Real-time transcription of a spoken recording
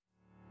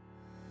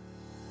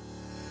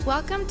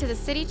Welcome to the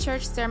City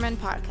Church Sermon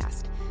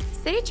Podcast.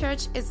 City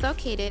Church is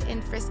located in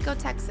Frisco,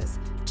 Texas,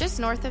 just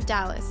north of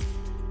Dallas.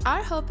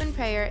 Our hope and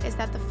prayer is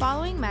that the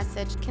following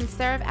message can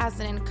serve as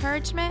an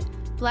encouragement,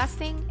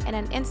 blessing, and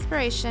an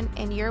inspiration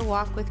in your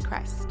walk with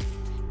Christ.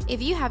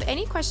 If you have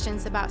any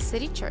questions about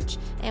City Church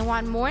and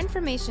want more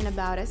information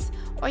about us,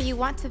 or you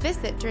want to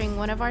visit during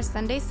one of our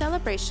Sunday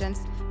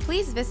celebrations,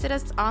 please visit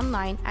us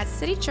online at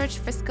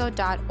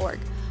citychurchfrisco.org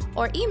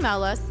or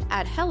email us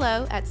at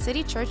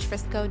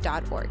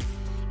hello@citychurchfrisco.org.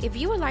 If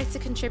you would like to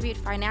contribute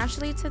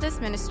financially to this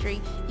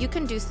ministry, you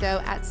can do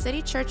so at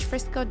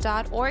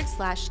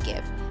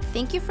citychurchfrisco.org/give.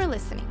 Thank you for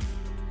listening.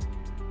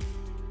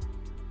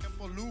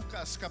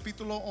 Lucas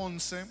capítulo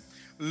 11,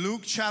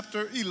 Luke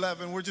chapter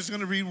 11. We're just going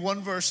to read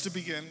one verse to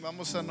begin.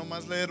 Vamos a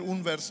nomás leer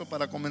un verso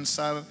para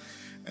comenzar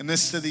en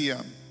este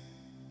día.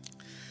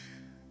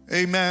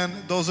 Amen.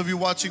 Those of you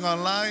watching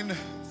online,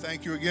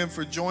 thank you again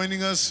for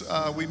joining us.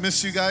 We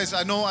miss you guys.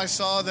 I know I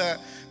saw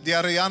that the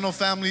Arellano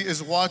family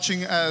is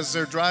watching as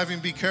they're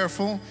driving. Be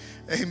careful.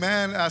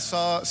 Amen. I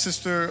saw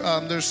sister,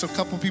 there's a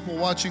couple people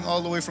watching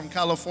all the way from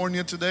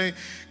California today.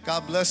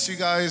 God bless you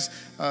guys.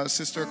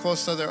 Sister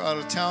Acosta, they're out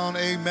of town.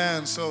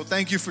 Amen. So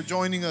thank you for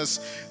joining us.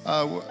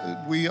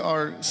 We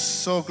are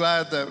so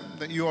glad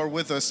that you are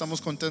with us.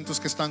 Estamos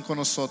contentos que están con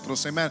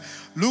nosotros. Amen.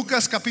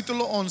 Lucas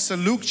capítulo 11,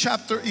 Luke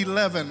chapter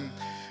 11.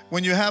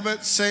 When you have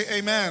it, say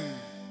amen.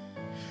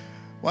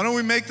 Why don't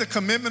we make the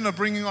commitment of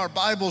bringing our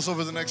Bibles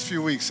over the next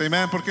few weeks?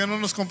 Amen. ¿Por qué no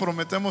nos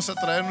comprometemos a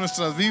traer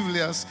nuestras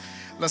Biblias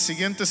las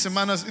siguientes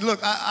semanas? Look,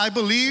 I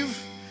believe,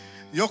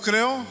 yo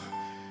creo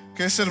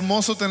que es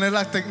hermoso tener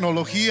la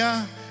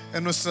tecnología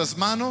en nuestras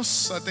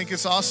manos. I think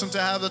it's awesome to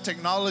have the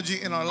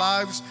technology in our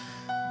lives.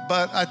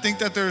 But I think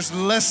that there's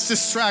less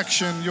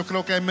distraction. Yo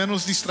creo que hay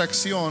menos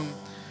distracción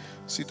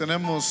si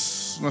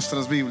tenemos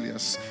nuestras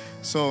Biblias.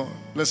 So,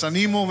 les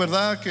animo,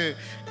 ¿verdad? Que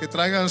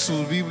traigan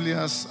sus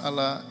Biblias a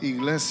la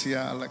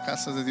iglesia, a la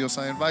casa de Dios.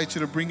 I invite you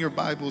to bring your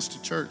Bibles to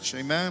church.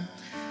 Amen.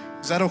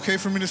 Is that okay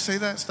for me to say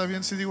that? ¿Está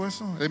bien si digo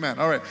eso? Amen.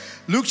 All right.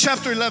 Luke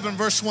chapter 11,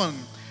 verse 1.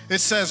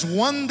 It says,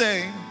 one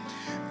day,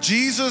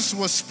 Jesus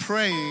was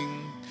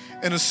praying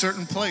in a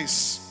certain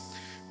place.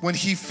 When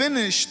he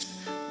finished,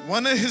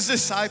 one of his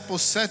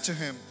disciples said to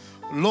him,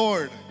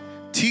 Lord,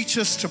 teach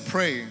us to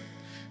pray,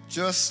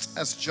 just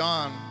as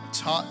John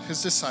taught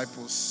his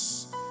disciples.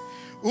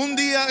 Un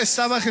día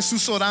estaba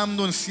Jesús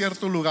orando en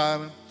cierto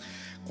lugar.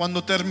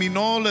 Cuando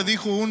terminó, le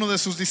dijo uno de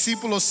sus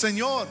discípulos,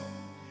 Señor,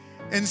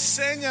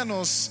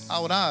 enséñanos a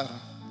orar,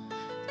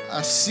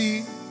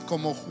 así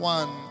como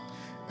Juan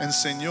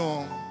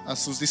enseñó a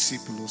sus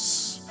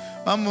discípulos.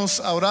 Vamos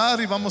a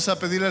orar y vamos a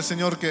pedirle al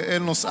Señor que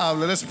Él nos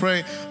hable. Let's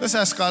pray. Let's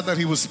ask God that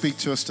He will speak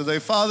to us today.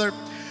 Father,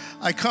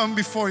 I come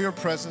before your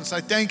presence.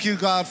 I thank you,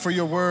 God, for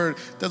your word.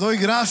 Te doy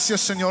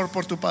gracias, Señor,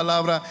 por tu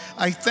palabra.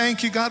 I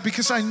thank you, God,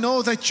 because I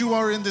know that you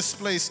are in this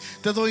place.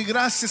 Te doy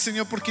gracias,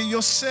 Señor, porque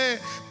yo sé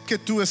que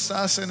tú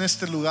estás en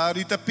este lugar.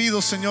 Y te pido,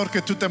 Señor,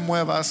 que tú te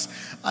muevas.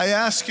 I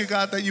ask you,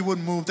 God, that you would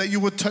move, that you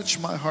would touch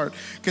my heart,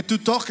 que tú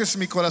toques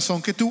mi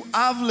corazón, que tú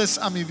hables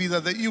a mi vida,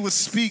 that you would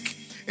speak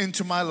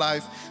into my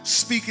life,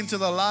 speak into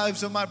the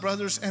lives of my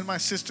brothers and my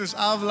sisters.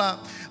 Habla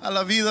a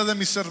la vida de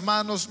mis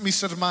hermanos,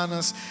 mis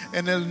hermanas.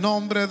 En el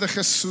nombre de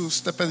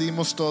Jesús te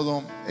pedimos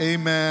todo.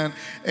 Amen.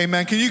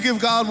 Amen. Can you give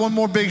God one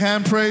more big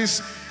hand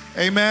praise?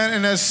 Amen.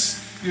 And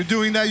as you're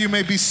doing that, you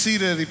may be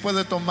seated y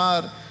puede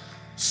tomar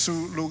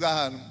su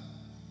lugar.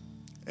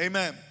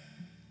 Amen.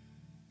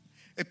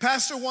 A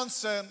pastor once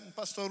said, un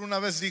pastor una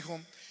vez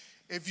dijo,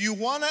 if you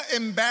want to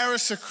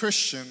embarrass a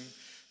Christian,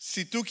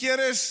 si tú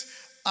quieres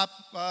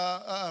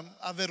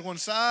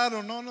avergonzar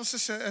o no sé,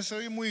 se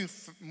oye muy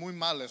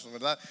mal eso,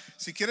 ¿verdad?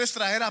 Si quieres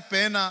traer a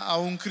pena a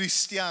un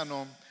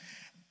cristiano,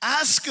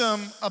 ask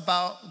them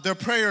about their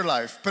prayer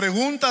life.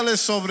 Pregúntale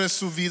sobre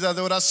su vida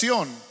de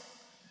oración.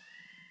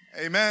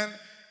 Amen.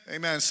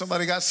 Amen.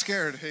 Somebody got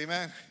scared.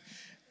 Amen.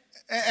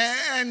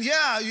 And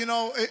yeah, you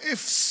know, if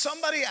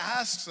somebody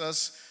asks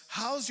us,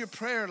 how's your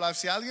prayer life?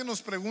 Si alguien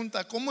nos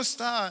pregunta, ¿cómo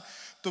está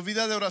tu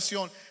vida de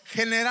oración?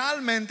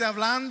 Generalmente,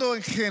 hablando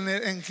en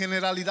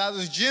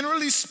generalidades,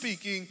 generally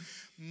speaking,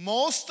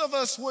 most of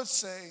us would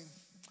say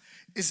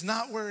it's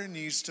not where it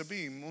needs to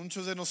be.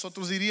 Muchos de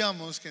nosotros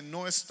diríamos que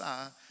no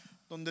está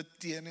donde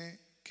tiene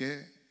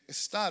que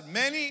estar.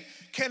 Many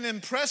can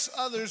impress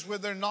others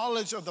with their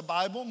knowledge of the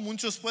Bible.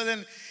 Muchos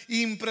pueden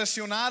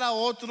impresionar a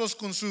otros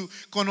con su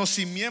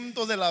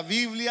conocimiento de la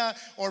Biblia,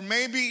 or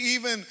maybe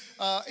even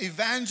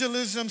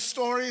evangelism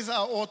stories,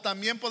 o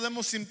también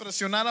podemos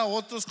impresionar a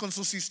otros con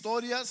sus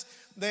historias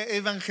de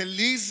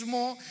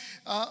evangelismo.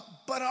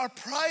 But our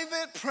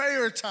private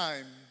prayer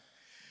time,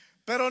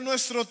 pero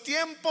nuestro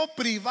tiempo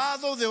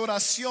privado de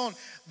oración,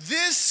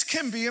 this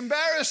can be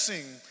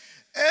embarrassing.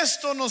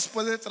 Esto nos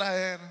puede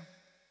traer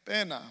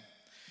pena.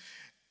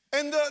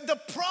 And the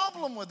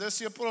problem with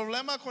this, y el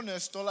problema con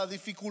esto, la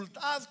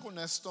dificultad con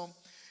esto,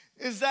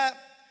 is that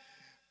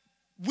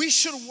we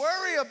should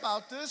worry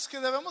about this, que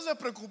debemos de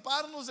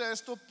preocuparnos de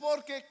esto,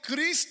 porque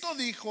Cristo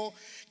dijo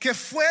que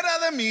fuera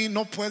de mí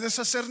no puedes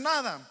hacer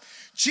nada.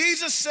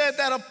 Jesus said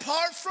that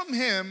apart from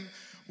Him,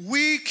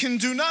 we can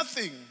do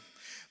nothing.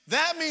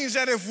 That means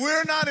that if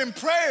we're not in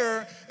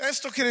prayer,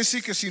 esto quiere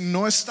decir que si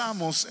no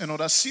estamos en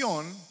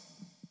oración,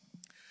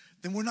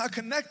 then we're not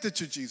connected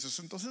to Jesus.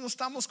 Entonces no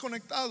estamos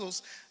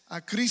conectados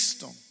a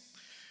Cristo.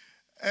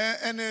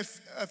 And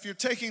if you're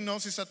taking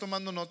notes, si está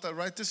tomando nota,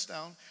 write this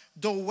down.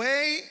 The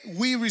way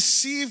we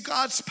receive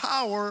God's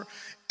power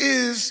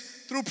is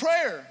through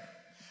prayer.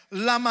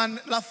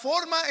 La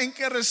forma en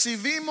que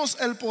recibimos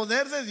el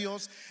poder de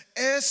Dios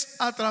es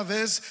a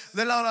través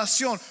de la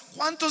oración.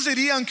 ¿Cuántos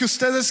dirían que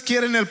ustedes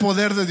quieren el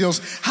poder de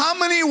Dios? How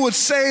many would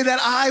say that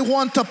I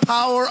want the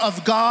power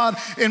of God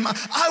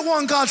I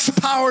want God's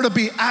power to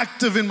be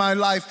active in my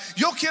life?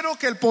 Yo quiero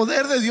que el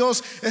poder de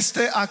Dios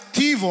esté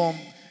activo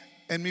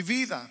en mi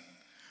vida.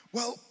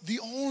 Well, the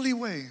only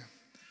way,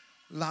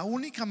 la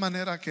única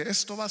manera que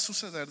esto va a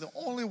suceder, the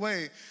only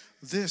way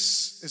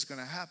this is going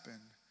to happen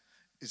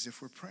is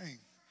if we're praying.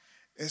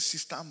 Es si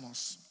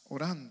estamos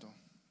orando.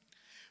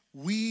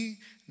 We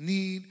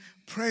need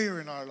prayer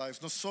in our lives.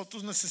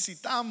 Nosotros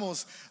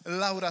necesitamos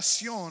la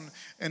oración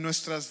en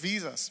nuestras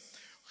vidas.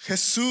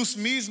 Jesús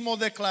mismo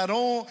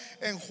declaró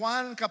en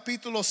Juan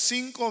capítulo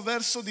 5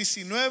 verso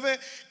 19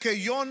 que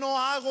yo no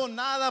hago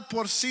nada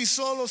por sí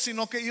solo,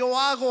 sino que yo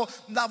hago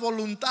la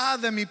voluntad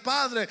de mi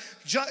Padre.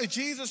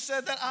 Jesus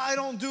said that I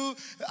don't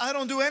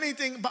do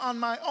anything on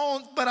my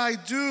own, but I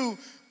do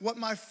what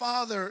my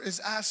Father is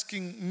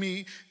asking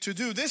me to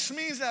do. This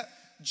means that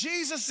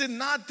Jesus did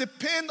not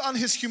depend on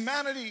his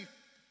humanity.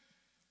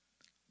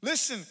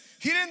 Listen,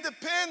 he didn't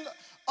depend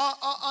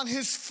on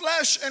his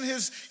flesh and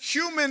his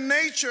human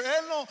nature.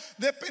 Él no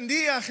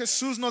dependía,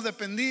 Jesús no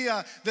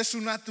dependía de su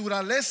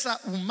naturaleza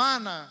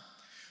humana,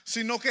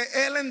 sino que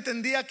él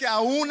entendía que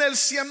aún él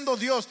siendo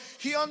Dios,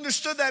 he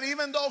understood that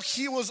even though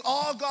he was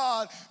all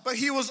God, but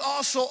he was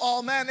also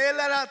all man. Él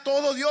era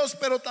todo Dios,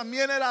 pero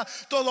también era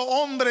todo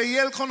hombre, y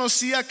él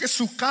conocía que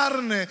su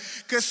carne,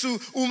 que su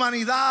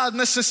humanidad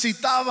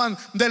necesitaban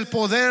del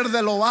poder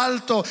de lo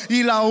alto,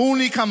 y la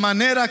única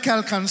manera que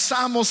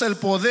alcanzamos el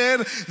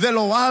poder de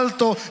lo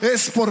alto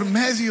es por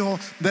medio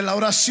de la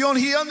oración.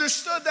 He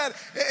understood that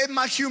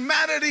my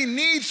humanity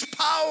needs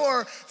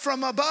power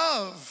from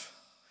above.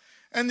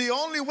 And the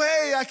only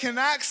way I can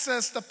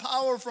access the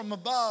power from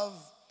above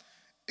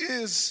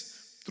is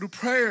through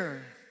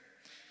prayer.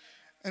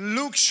 And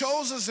Luke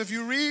shows us, if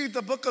you read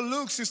the book of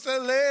Luke, si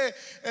usted lee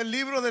el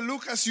libro de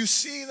Lucas, you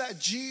see that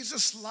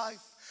Jesus' life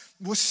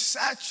was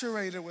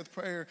saturated with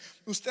prayer.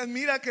 Usted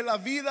mira que la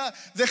vida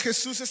de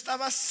Jesús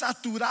estaba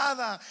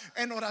saturada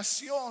en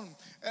oración.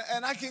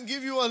 And I can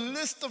give you a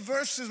list of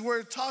verses where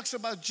it talks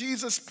about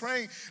Jesus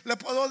praying. Le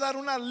puedo dar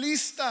una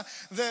lista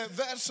de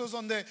versos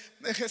donde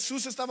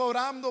Jesús estaba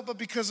orando, but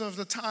because of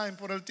the time,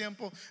 por el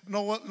tiempo,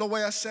 no lo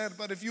voy a hacer.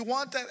 But if you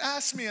want that,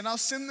 ask me and I'll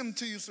send them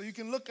to you so you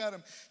can look at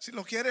them. Si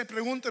lo quiere,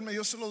 pregúntenme,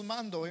 yo se los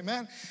mando.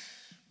 Amen.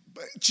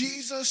 But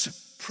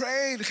Jesus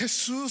prayed,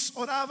 Jesús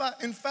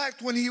oraba. In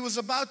fact, when he was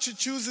about to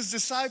choose his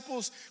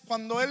disciples,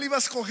 cuando él iba a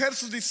escoger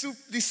sus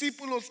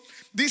discípulos,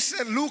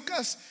 dice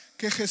Lucas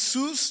que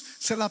Jesús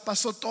se la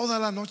pasó toda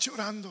la noche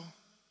orando.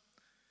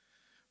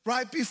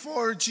 Right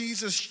before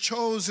Jesus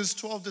chose his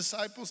 12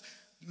 disciples,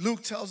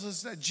 Luke tells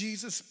us that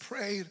Jesus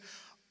prayed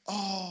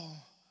all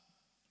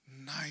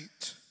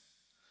night.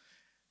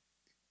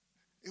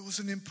 It was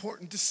an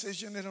important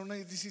decision, era una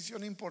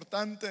decisión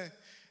importante,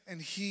 and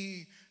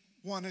he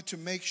wanted to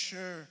make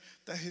sure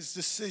that his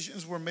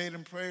decisions were made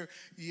in prayer,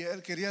 y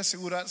él quería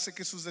asegurarse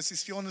que sus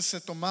decisiones se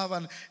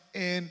tomaban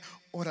en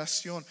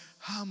oración.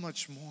 How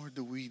much more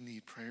do we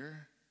need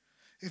prayer?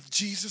 If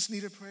Jesus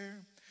needed prayer,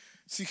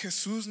 si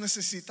Jesús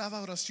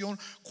necesitaba oración,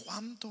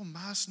 ¿cuánto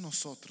más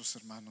nosotros,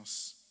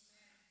 hermanos?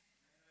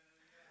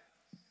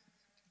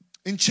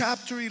 In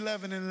chapter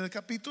 11, en el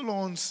capítulo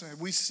 11,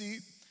 we see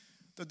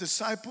the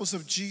disciples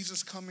of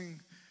Jesus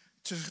coming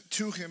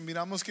to him.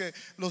 Miramos que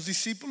los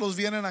discípulos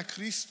vienen a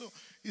Cristo,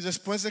 y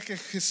después de que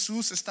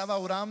Jesús estaba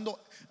orando,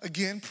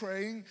 again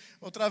praying,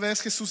 otra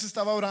vez Jesús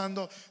estaba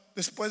orando,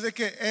 después de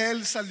que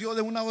él salió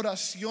de una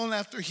oración,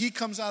 after he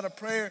comes out of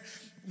prayer,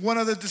 one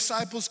of the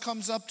disciples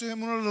comes up to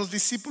him, uno de los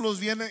discípulos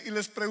viene y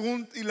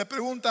le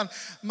preguntan,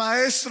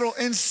 Maestro,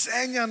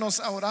 enséñanos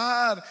a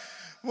orar.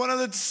 One of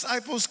the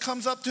disciples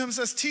comes up to him and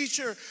says,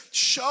 Teacher,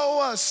 show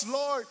us,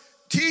 Lord,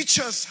 teach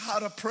us how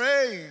to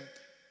pray.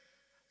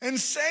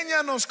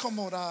 Enséñanos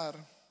cómo orar.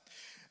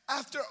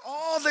 After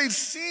all they'd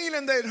seen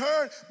and they'd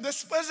heard,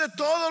 después de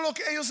todo lo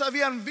que ellos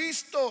habían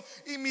visto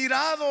y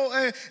mirado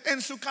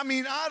en su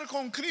caminar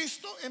con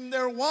Cristo, in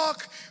their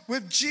walk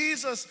with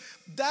Jesus,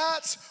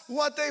 that's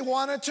what they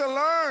wanted to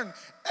learn.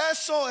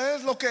 Eso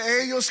es lo que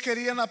ellos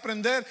querían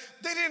aprender.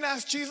 They didn't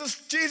ask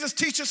Jesus,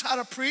 teach us how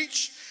to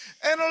preach.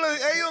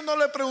 Ellos no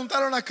le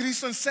preguntaron a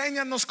Cristo,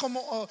 enséñanos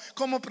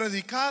cómo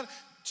predicar.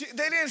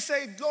 They didn't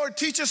say, Lord,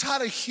 teach us how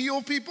to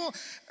heal people.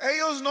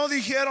 Ellos no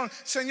dijeron,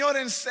 Señor,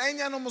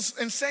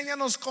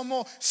 enséñanos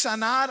cómo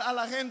sanar a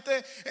la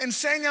gente.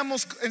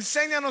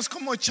 Enséñanos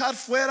cómo echar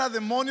fuera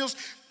demonios.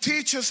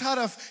 Teach us how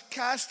to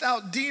cast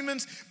out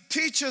demons.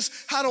 Teach us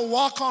how to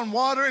walk on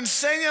water.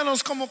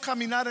 Enséñanos cómo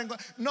caminar.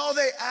 No,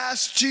 they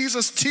asked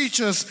Jesus, teach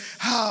us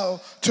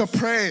how to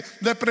pray.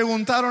 Le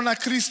preguntaron a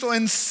Cristo,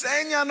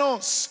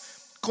 enséñanos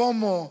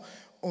cómo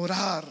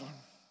orar.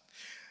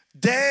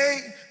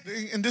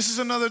 And this is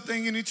another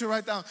thing you need to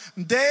write down.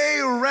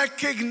 They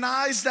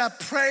recognized that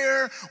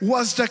prayer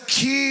was the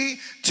key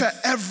to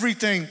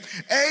everything.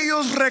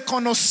 Ellos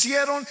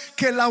reconocieron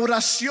que la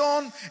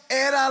oración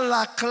era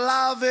la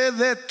clave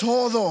de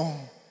todo.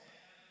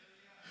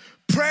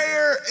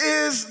 Prayer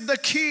is the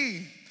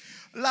key.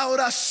 La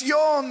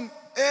oración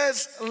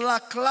es la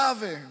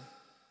clave.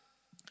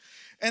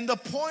 And the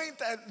point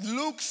that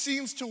Luke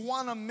seems to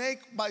want to make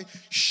by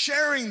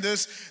sharing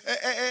this,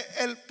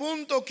 el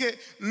punto que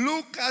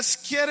Lucas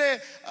quiere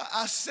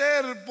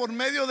hacer por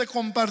medio de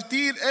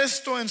compartir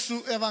esto en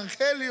su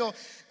evangelio,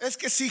 es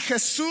que si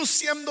Jesús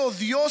siendo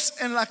Dios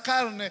en la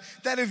carne,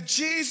 that if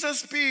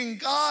Jesus being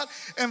God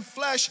in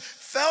flesh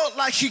felt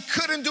like he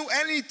couldn't do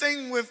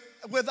anything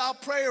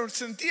without prayer,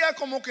 sentía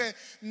como que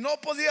no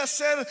podía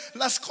hacer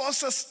las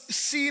cosas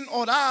sin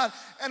orar,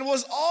 and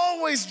was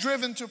always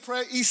driven to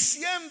pray, y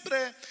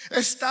siempre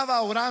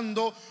estaba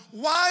orando.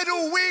 Why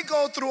do we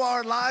go through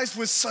our lives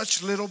with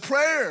such little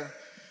prayer?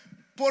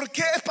 ¿Por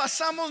qué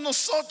pasamos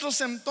nosotros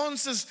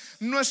entonces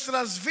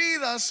nuestras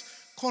vidas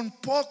con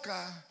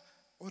poca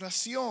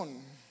oración?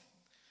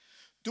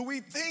 Do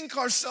we think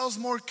ourselves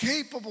more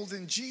capable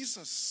than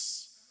Jesus?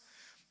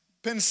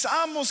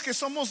 Pensamos que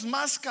somos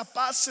más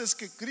capaces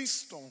que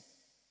Cristo.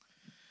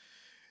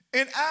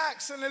 En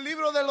Acts, en el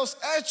libro de los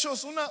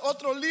Hechos,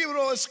 otro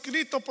libro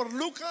escrito por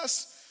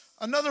Lucas,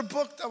 another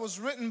book that was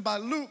written by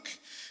Luke,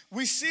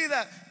 we see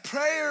that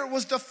prayer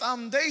was the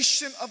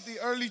foundation of the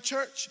early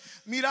church.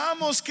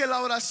 Miramos que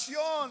la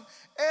oración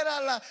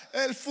era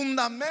el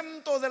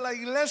fundamento de la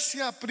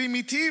iglesia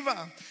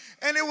primitiva.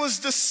 And it was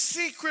the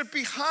secret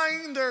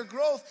behind their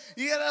growth.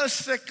 Y era el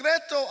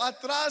secreto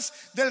atrás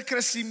del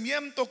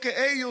crecimiento que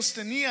ellos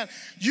tenían.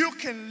 You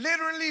can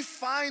literally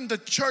find the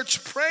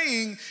church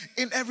praying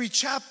in every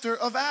chapter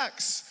of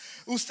Acts.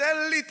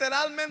 Usted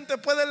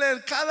literalmente puede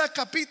leer cada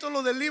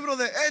capítulo del libro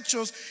de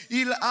Hechos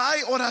y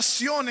hay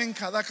oración en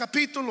cada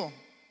capítulo.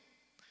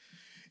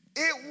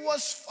 It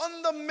was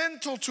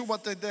fundamental to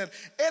what they did.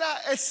 Era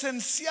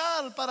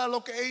esencial para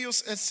lo que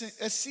ellos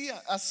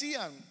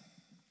hacían.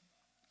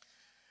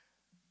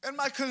 And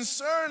my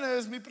concern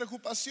is, mi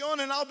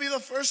preocupación, and I'll be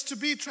the first to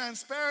be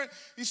transparent,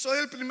 y soy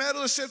el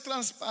primero de ser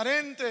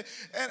transparente,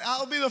 and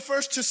I'll be the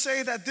first to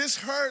say that this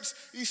hurts,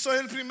 y soy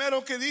el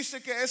primero que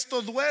dice que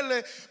esto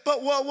duele,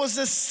 but what was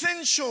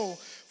essential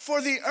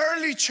for the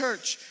early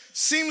church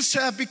seems to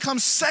have become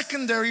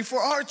secondary for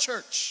our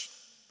church.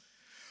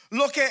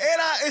 Lo que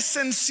era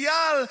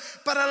esencial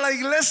para la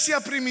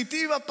iglesia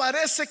primitiva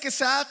parece que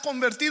se ha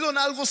convertido en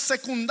algo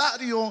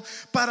secundario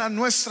para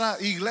nuestra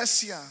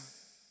iglesia.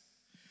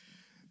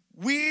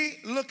 We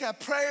look at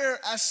prayer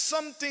as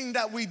something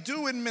that we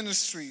do in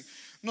ministry.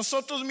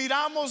 Nosotros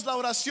miramos la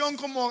oración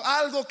como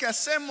algo que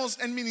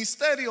hacemos en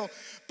ministerio,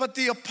 but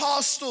the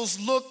apostles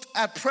looked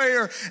at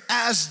prayer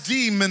as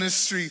the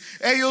ministry.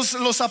 Ellos,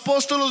 los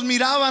apóstolos,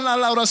 miraban a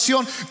la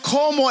oración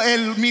como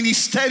el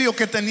ministerio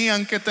que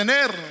tenían que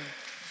tener.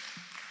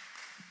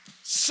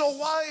 So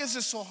why is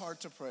it so hard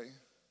to pray?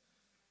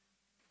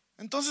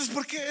 Entonces,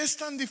 ¿por qué es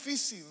tan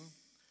difícil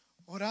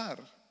orar?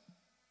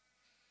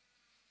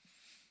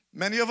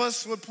 Many of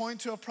us would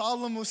point to a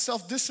problem with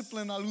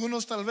self-discipline.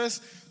 Algunos tal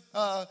vez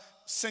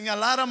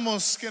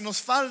señaláramos que nos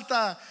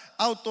falta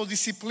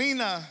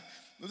autodisciplina,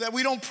 that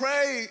we don't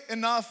pray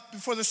enough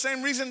for the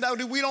same reason that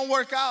we don't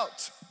work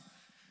out,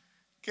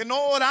 que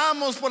no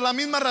oramos por la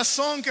misma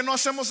razón que no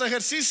hacemos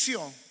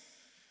ejercicio.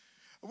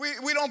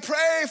 We don't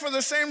pray for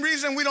the same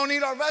reason we don't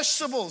eat our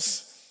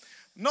vegetables.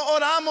 No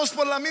oramos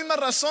por la misma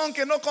razón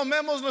que no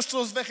comemos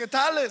nuestros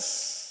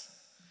vegetales.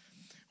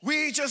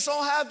 We just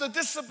don't have the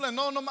discipline.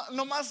 No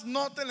más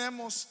no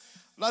tenemos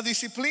la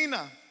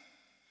disciplina.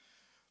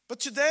 But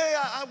today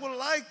I would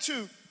like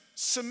to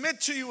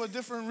submit to you a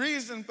different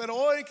reason, pero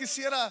hoy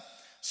quisiera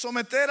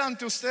someter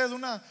ante usted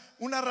una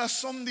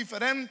razón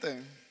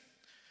diferente.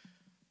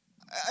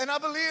 And I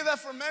believe that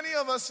for many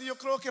of us, yo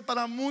creo que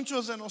para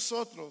muchos de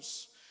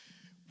nosotros,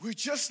 we're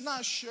just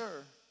not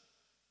sure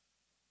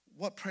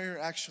what prayer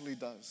actually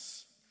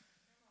does.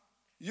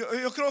 Yo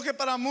creo que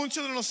para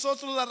muchos de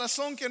nosotros la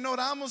razón que no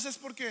oramos es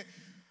porque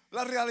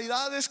la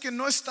realidad es que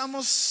no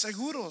estamos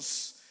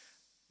seguros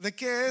de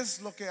qué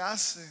es lo que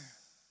hace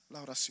la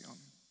oración.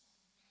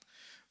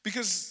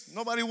 Because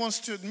nobody wants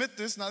to admit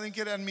this, nadie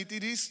quiere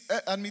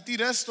admitir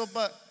esto,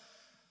 but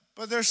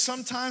there's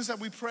some times that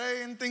we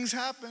pray and things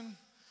happen.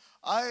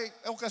 Hay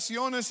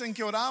ocasiones en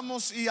que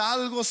oramos y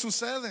algo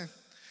sucede.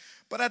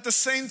 But at the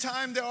same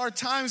time, there are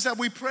times that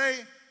we pray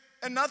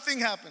and nothing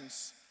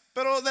happens.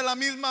 Pero de la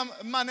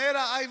misma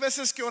manera hay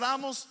veces que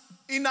oramos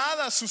y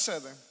nada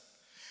sucede.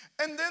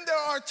 And then there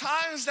are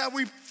times that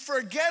we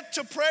forget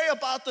to pray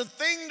about the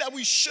thing that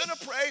we should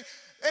have prayed,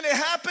 and it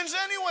happens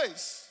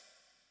anyways.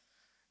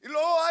 Y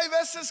luego hay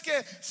veces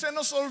que se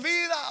nos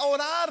olvida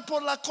orar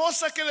por la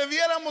cosa que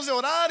debiéramos de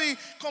orar, y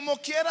como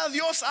quiera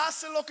Dios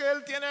hace lo que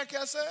Él tiene que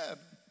hacer.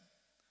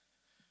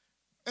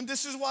 And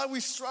this is why we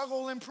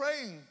struggle in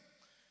praying.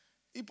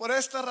 Y por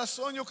esta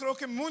razón yo creo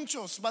que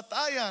muchos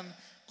batallan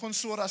con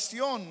su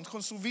oración,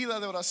 con su vida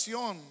de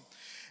oración.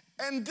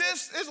 And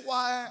this is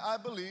why I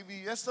believe,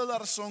 y esta es la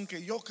razón que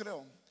yo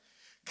creo,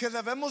 que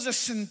debemos de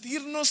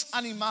sentirnos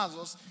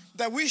animados,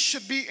 that we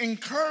should be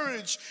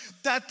encouraged,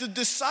 that the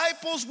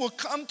disciples will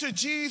come to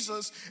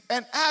Jesus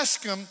and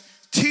ask him,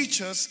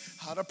 teach us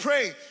how to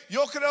pray.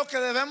 Yo creo que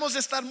debemos de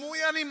estar muy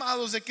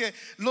animados de que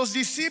los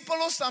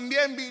discípulos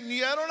también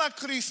vinieron a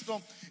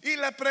Cristo y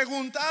le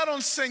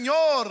preguntaron,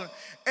 Señor,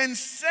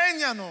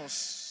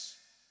 enséñanos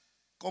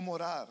cómo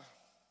orar.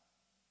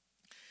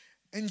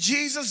 And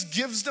Jesus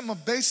gives them a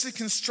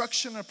basic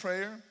instruction of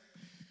prayer.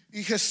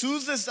 Y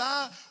Jesús les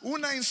da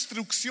una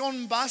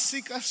instrucción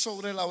básica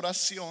sobre la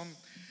oración.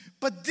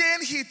 But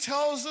then he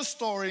tells the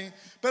story,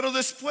 pero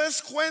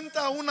después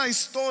cuenta una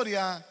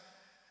historia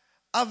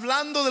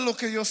hablando de lo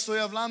que yo estoy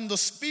hablando,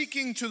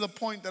 speaking to the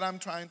point that I'm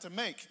trying to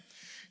make.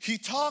 He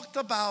talked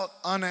about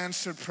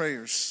unanswered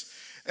prayers.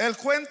 Él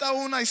cuenta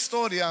una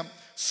historia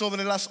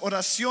sobre las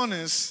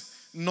oraciones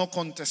no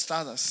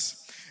contestadas.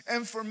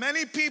 And for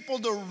many people,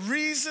 the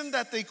reason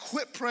that they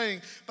quit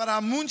praying, para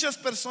muchas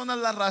personas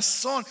la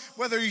razón,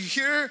 whether you're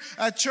here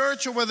at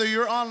church or whether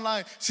you're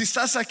online, si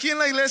estás aquí en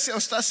la iglesia o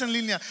estás en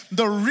línea,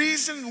 the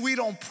reason we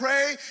don't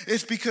pray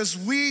is because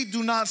we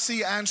do not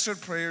see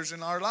answered prayers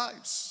in our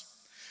lives.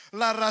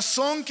 La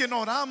razón que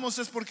no oramos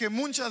es porque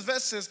muchas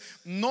veces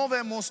no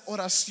vemos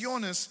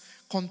oraciones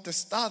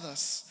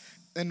contestadas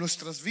en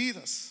nuestras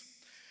vidas.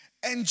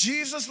 And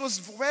Jesus was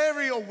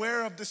very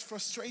aware of this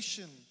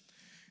frustration.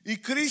 Y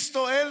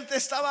Cristo, Él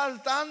estaba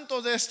al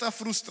tanto de esta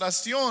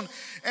frustración.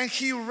 And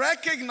he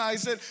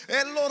recognized it.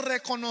 Él lo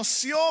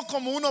reconoció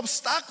como un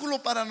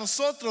obstáculo para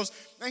nosotros.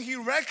 And he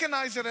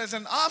recognized it as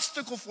an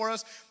obstacle for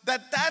us.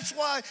 That's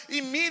why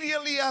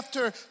immediately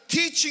after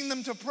teaching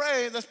them to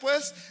pray,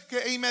 después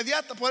que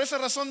inmediata, por esa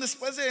razón,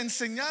 después de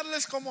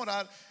enseñarles cómo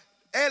orar,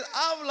 Él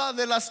habla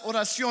de las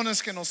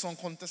oraciones que no son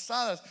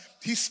contestadas.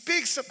 He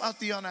speaks about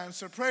the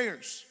unanswered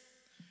prayers.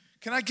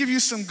 Can I give you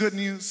some good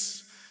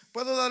news?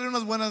 ¿Puedo darle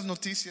unas buenas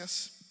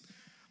noticias?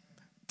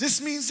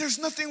 This means there's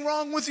nothing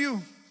wrong with you.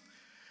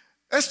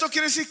 Esto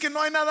quiere decir que no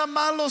hay nada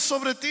malo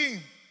sobre ti.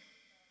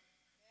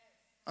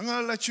 I'm going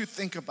to let you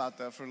think about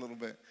that for a little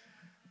bit.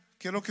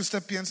 Quiero que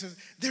usted piense,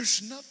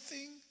 there's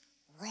nothing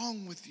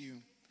wrong with you.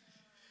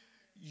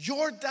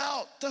 Your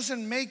doubt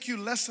doesn't make you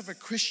less of a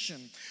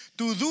Christian.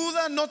 Tu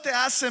duda no te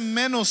hace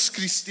menos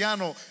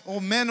cristiano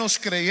o menos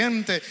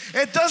creyente.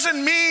 It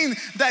doesn't mean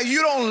that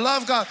you don't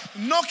love God.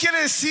 No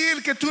quiere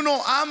decir que tú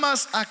no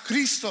amas a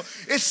Cristo.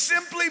 It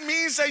simply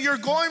means that you're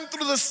going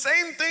through the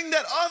same thing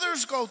that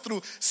others go through.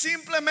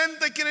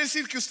 Simplemente quiere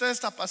decir que usted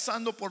está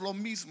pasando por lo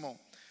mismo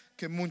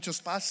que muchos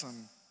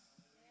pasan.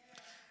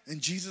 And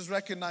Jesus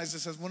recognized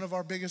this as one of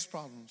our biggest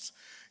problems.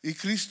 Y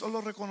Cristo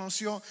lo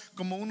reconoció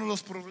como uno de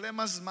los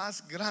problemas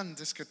más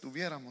grandes que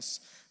tuviéramos.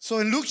 So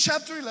in Luke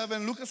chapter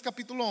 11, Lucas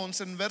capítulo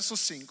 11, en verso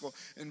 5,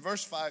 in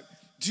verse 5,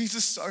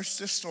 Jesus starts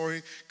this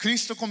story.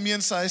 Cristo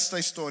comienza esta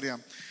historia.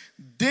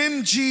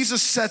 Then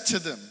Jesus said to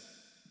them,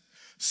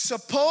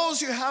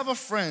 suppose you have a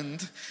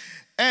friend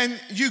and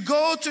you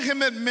go to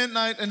him at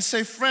midnight and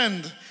say,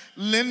 friend,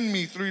 lend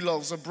me 3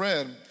 loaves of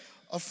bread.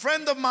 A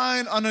friend of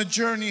mine on a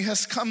journey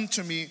has come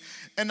to me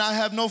and I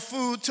have no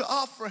food to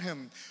offer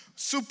him.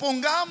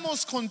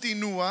 Supongamos,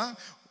 continúa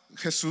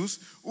Jesús,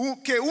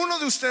 que uno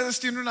de ustedes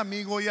tiene un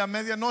amigo y a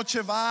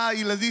medianoche va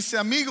y le dice,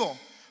 amigo,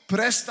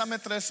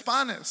 préstame 3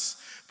 panes,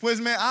 pues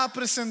me ha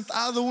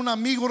presentado un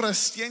amigo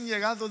recién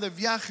llegado de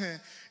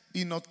viaje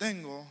y no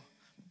tengo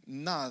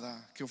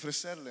nada que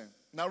ofrecerle.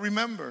 Now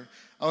remember,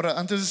 ahora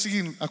antes de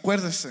seguir,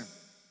 acuérdese,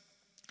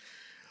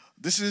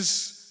 this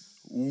is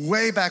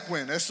way back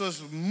when, esto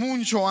es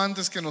mucho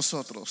antes que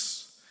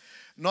nosotros.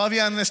 No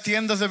habían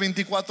tiendas de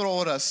 24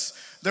 horas.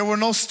 There were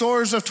no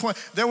stores of 20.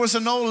 There was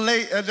no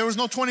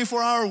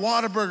 24-hour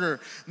Whataburger.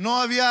 No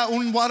había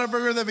un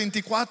Whataburger de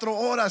 24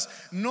 horas.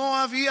 No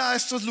había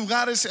estos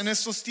lugares en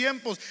estos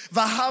tiempos.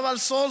 Bajaba el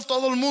sol,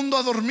 todo el mundo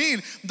a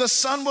dormir. The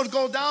sun would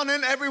go down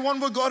and everyone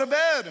would go to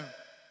bed.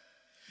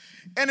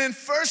 And in the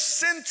first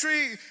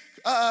century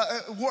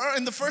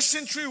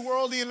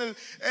world y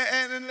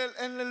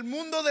en el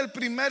mundo del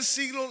primer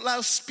siglo, la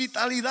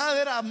hospitalidad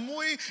era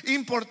muy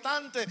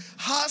importante.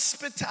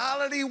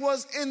 Hospitality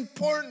was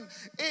important.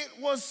 It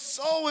was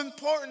so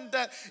important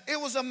that it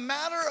was a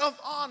matter of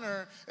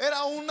honor.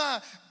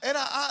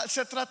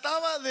 Se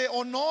trataba de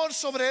honor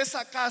sobre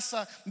esa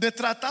casa, de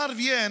tratar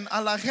bien a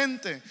la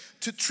gente,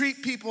 to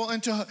treat people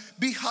and to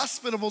be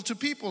hospitable to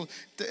people,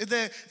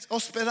 de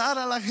hospedar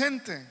a la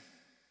gente.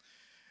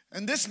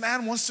 And this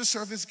man wants to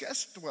serve his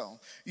guest well.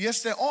 Y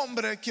este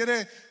hombre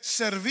quiere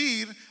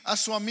servir a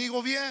su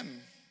amigo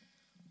bien.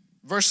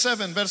 Verse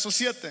 7, verso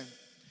 7.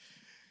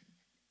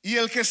 Y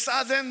el que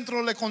está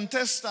adentro le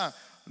contesta,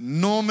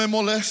 no me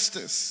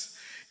molestes.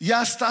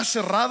 Ya está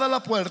cerrada la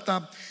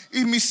puerta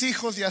y mis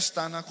hijos ya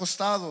están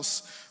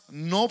acostados.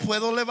 No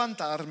puedo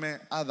levantarme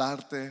a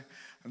darte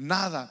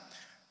nada.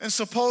 And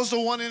suppose the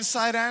one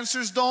inside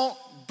answers, don't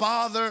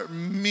bother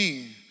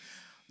me.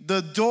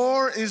 The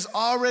door is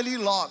already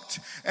locked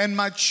and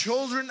my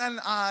children and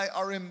I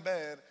are in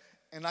bed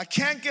and I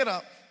can't get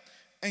up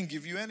and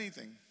give you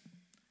anything.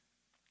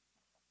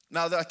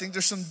 Now, I think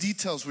there's some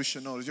details we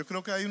should notice. Yo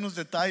creo que hay unos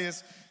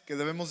detalles que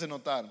debemos de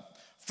notar.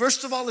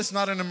 First of all, it's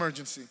not an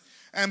emergency.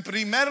 En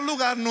primer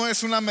lugar, no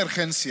es una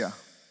emergencia.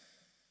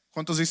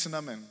 ¿Cuántos dicen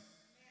amén?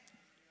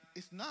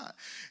 It's not.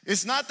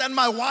 It's not that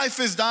my wife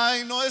is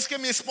dying. No es que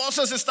mi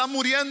esposa se está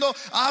muriendo.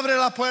 Abre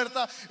la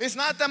puerta. It's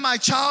not that my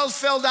child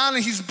fell down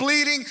and he's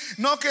bleeding.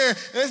 No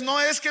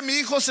es que mi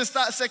hijo se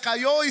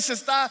cayó y se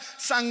está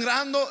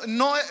sangrando.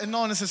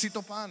 No,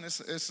 necesito pan.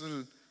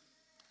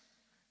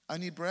 I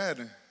need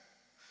bread.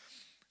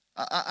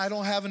 I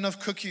don't have enough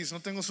cookies. No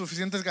tengo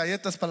suficientes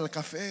galletas para el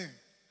café.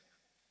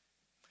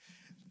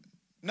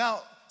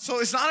 Now, so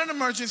it's not an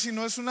emergency,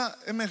 no es una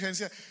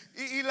emergencia.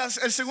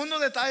 El segundo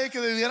detalle que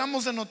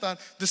debiéramos de notar,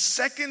 the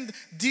second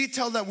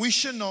detail that we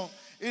should know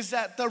is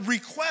that the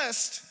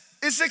request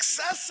is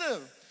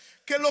excessive.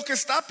 Que lo que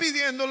está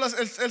pidiendo,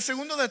 el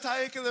segundo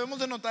detalle que debemos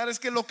de notar es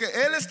que lo que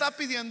él está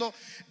pidiendo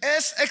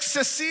es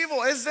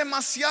excesivo, es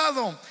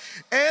demasiado.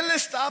 Él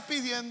está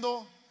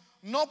pidiendo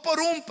no por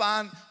un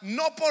pan,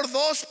 no por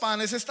dos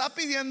panes, está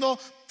pidiendo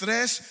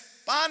 3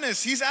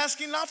 panes. He's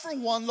asking not for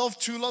 1 loaf,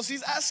 2 loaves,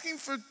 he's asking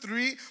for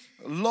 3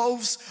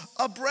 loaves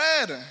of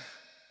bread.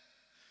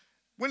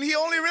 When he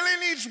only really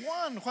needs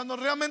 1, cuando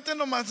realmente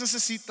nomás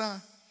necesita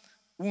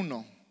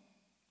 1.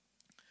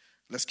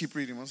 Let's keep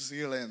reading, vamos a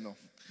seguir leyendo.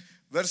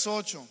 Verso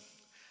 8.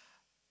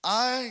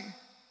 I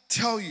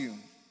tell you,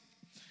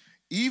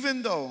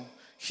 even though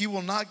he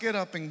will not get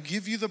up and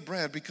give you the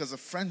bread because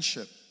of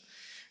friendship,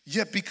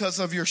 yet because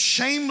of your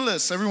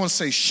shameless, everyone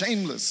say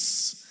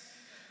shameless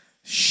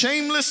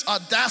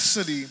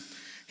audacity,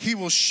 he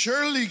will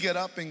surely get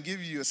up and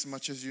give you as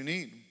much as you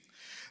need.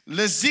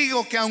 Les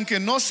digo que aunque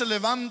no se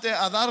levante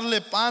a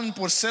darle pan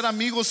por ser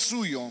amigo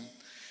suyo,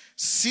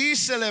 sí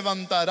se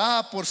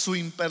levantará por su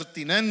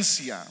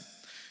impertinencia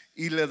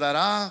y le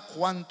dará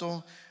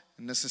cuanto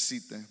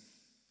necesite.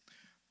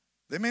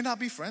 They may not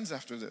be friends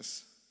after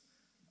this.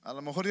 A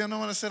lo mejor ya no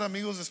van a ser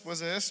amigos después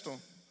de esto.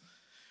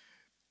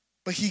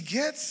 But he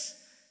gets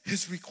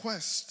his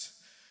request.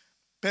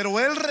 Pero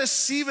él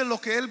recibe lo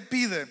que él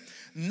pide,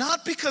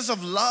 not because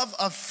of love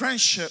of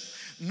friendship,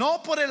 no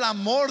por el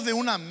amor de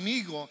un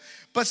amigo,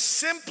 but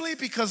simply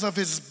because of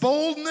his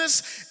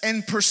boldness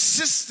and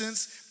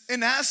persistence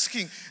in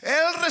asking.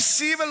 Él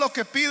recibe lo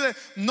que pide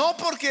no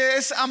porque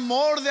es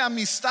amor de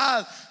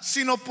amistad,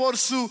 sino por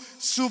su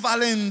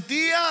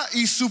valentía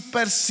y su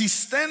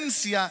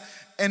persistencia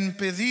en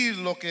pedir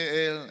lo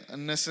que él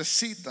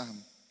necesita.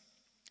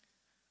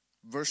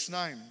 Verse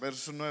 9,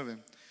 verso 9.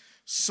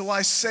 So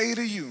I say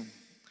to you,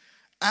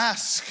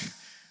 ask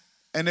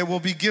and it will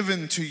be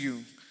given to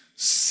you.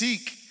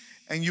 Seek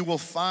and you will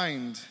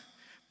find.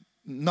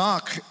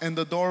 Knock and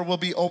the door will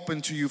be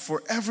open to you.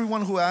 For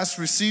everyone who asks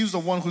receives, the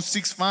one who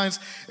seeks finds,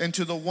 and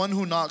to the one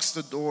who knocks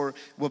the door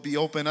will be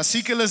open.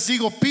 Así que les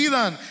digo,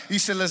 pidan y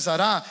se les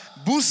dará,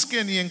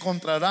 busquen y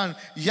encontrarán,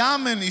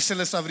 llamen y se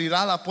les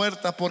abrirá la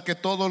puerta, porque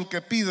todo el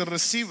que pide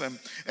recibe,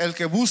 el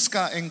que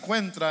busca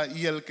encuentra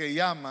y el que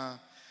llama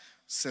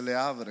se le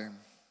abre.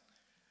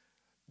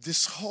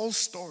 This whole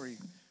story,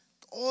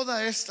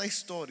 toda esta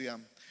historia,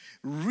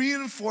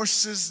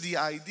 reinforces the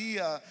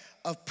idea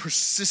of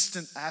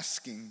persistent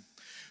asking.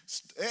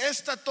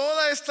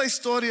 Toda esta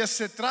historia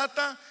se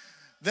trata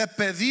de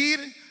pedir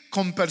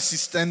con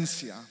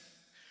persistencia.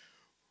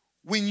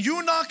 When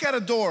you knock at a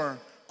door,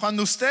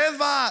 cuando usted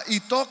va y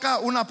toca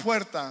una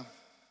puerta,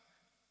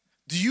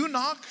 do you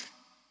knock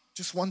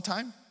just one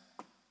time?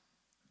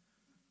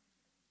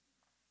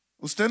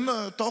 ¿Usted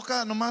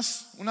toca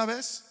nomás una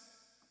vez?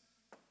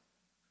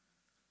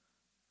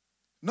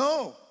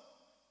 No.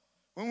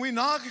 When we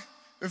knock,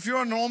 if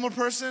you're a normal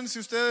person, si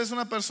usted es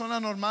una persona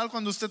normal,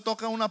 cuando usted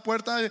toca una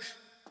puerta,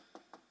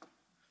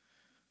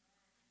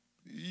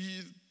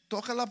 y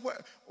toca la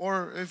puerta.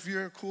 Or if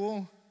you're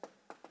cool,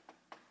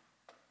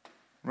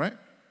 right?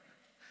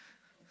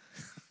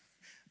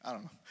 I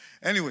don't know.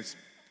 Anyways,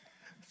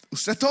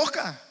 usted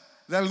toca.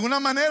 De alguna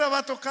manera va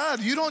a tocar.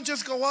 You don't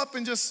just go up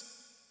and just.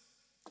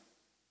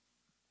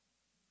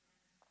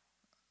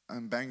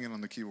 I'm banging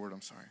on the keyboard,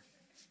 I'm sorry.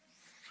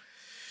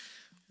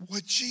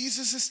 What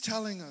Jesus is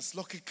telling us,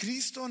 lo que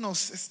Cristo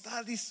nos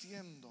está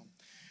diciendo,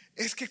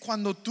 es que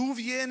cuando tú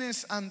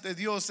vienes ante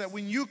Dios, that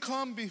when you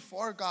come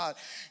before God,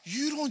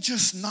 you don't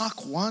just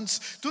knock once.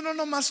 Tú no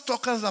nomás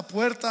tocas la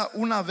puerta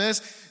una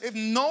vez. If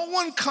no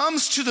one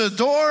comes to the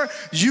door,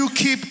 you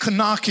keep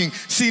knocking.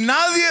 Si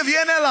nadie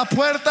viene a la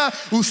puerta,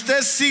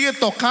 usted sigue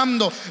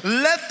tocando.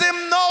 Let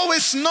them know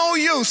it's no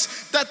use,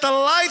 that the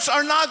lights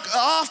are not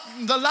off.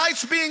 The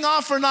lights being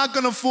off are not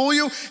going to fool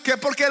you. Que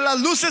porque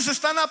las luces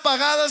están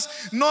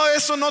apagadas, no,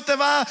 eso no te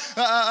va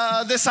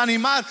a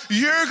desanimar.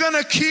 You're going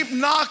to keep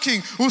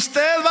knocking.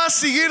 Usted va a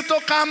seguir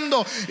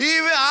tocando.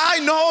 Even I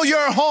know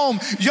you're home.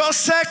 Yo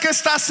sé que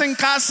estás en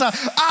casa.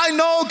 I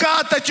know,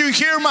 God, that you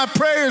hear my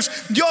prayers.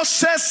 Yo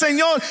sé,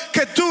 Señor,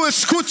 que tú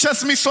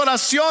escuchas mis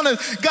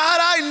oraciones. God,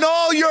 I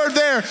know you're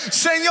there.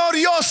 Señor,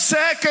 yo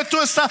sé que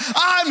tú estás.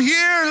 I'm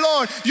here,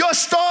 Lord. Yo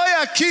estoy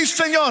aquí,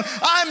 Señor.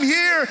 I'm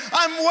here.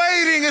 I'm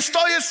waiting.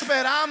 Estoy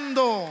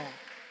esperando.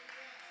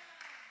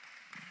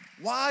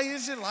 Why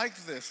is it like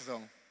this,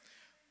 though?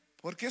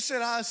 ¿Por qué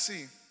será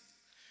así?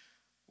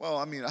 Well,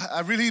 I mean,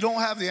 I really don't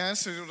have the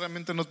answer.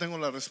 Realmente no tengo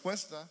la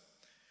respuesta.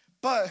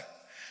 But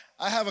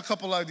I have a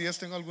couple ideas.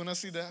 Tengo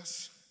algunas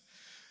ideas.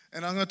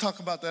 And I'm going to talk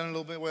about that in a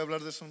little bit. Voy a hablar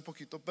de eso un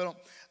poquito. Pero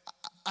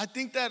I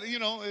think that, you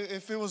know,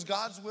 if it was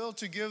God's will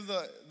to give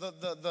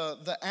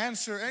the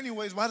answer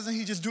anyways, why doesn't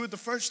he just do it the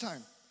first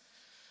time?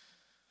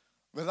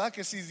 ¿Verdad?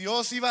 Que si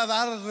Dios iba a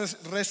dar,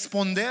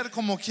 responder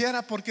como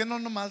quiera, ¿por qué no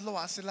nomás lo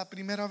hace la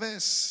primera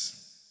vez?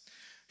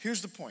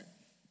 Here's the point.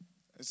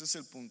 Ese es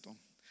el punto.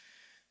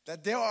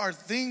 That there are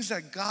things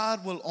that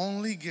God will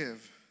only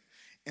give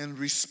in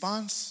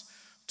response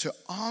to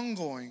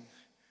ongoing,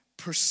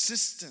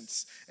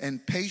 persistence,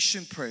 and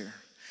patient prayer.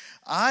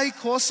 Hay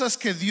cosas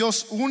que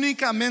Dios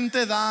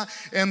únicamente da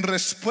en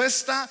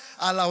respuesta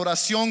a la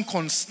oración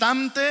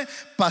constante,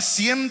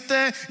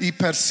 paciente y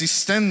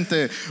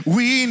persistente.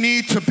 We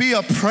need to be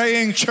a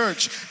praying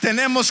church.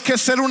 Tenemos que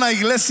ser una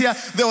iglesia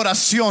de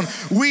oración.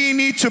 We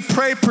need to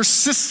pray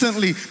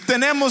persistently.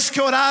 Tenemos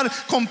que orar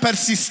con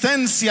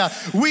persistencia.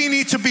 We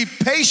need to be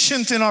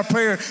patient in our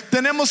prayer.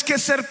 Tenemos que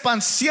ser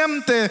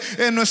paciente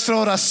en nuestra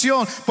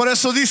oración. Por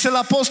eso dice el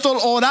apóstol,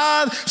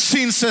 orad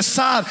sin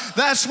cesar.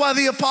 That's why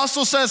the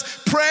apostle says,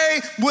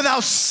 pray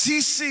without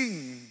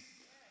ceasing.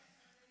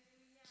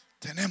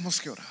 Tenemos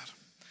que orar.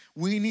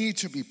 We need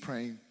to be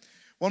praying.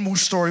 One more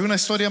story, una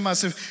historia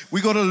más. If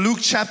we go to Luke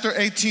chapter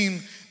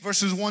 18,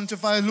 verses 1 to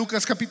 5,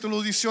 Lucas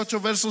capítulo 18,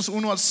 versos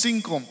 1 al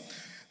 5.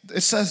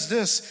 It says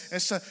this.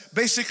 It's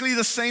basically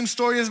the same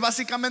story. Es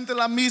básicamente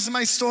la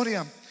misma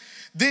historia.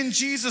 Then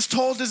Jesus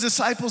told his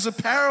disciples a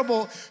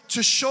parable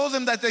to show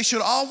them that they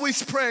should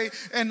always pray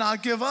and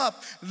not give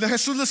up.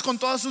 Jesús les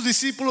contó a sus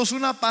discípulos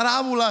una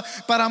parábola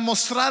para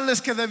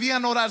mostrarles que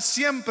debían orar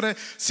siempre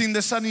sin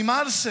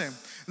desanimarse.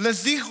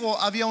 Les dijo,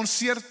 había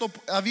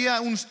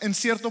en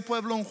cierto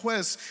pueblo un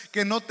juez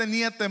que no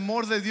tenía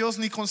temor de Dios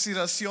ni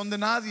consideración de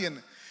nadie.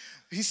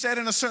 He said,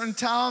 in a certain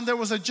town there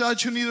was a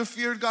judge who neither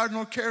feared God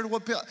nor cared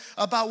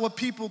about what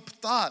people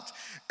thought.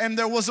 And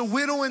there was a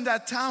widow in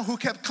that town who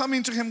kept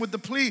coming to him with the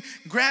plea,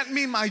 grant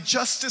me my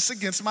justice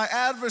against my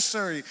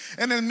adversary.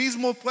 En el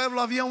mismo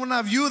pueblo había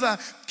una viuda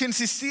que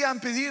insistía en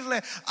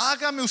pedirle,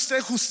 hágame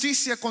usted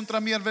justicia contra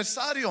mi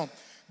adversario.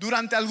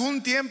 Durante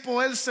algún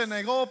tiempo él se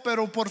negó,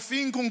 pero por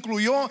fin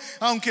concluyó,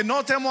 aunque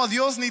no temo a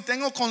Dios ni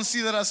tengo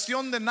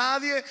consideración de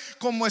nadie,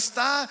 como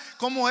esta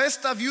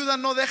viuda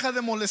no deja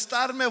de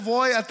molestarme,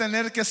 voy a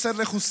tener que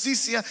hacerle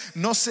justicia,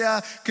 no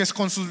sea que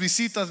con sus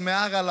visitas me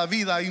haga la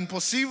vida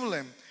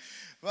imposible.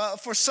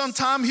 For some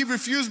time he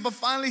refused, but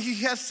finally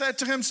he has said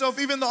to himself,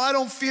 even though I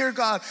don't fear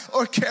God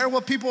or care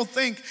what people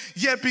think,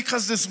 yet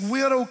because this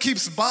widow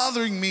keeps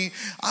bothering me,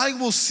 I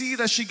will see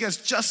that she gets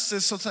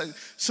justice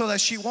so that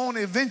she won't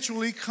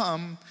eventually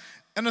come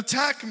and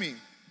attack me.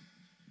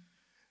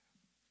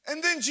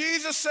 And then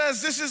Jesus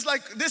says, this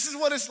is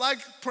what it's like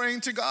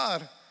praying to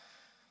God.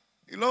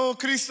 Y luego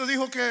Cristo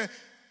dijo que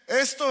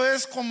esto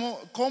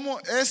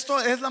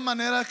es la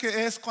manera que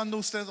es cuando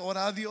usted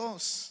ora a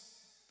Dios.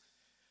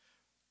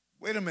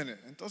 Wait a minute.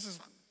 Entonces,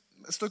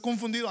 estoy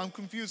confundido. I'm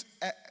confused.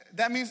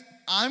 That means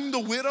I'm the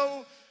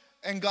widow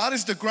and God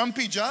is the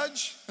grumpy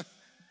judge.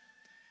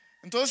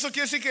 Entonces, eso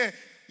quiere decir que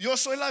yo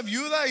soy la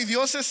viuda y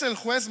Dios es el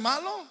juez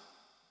malo.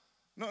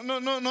 No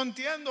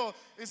entiendo.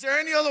 Is there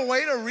any other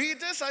way to read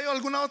this? ¿Hay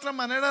alguna otra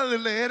manera de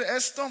leer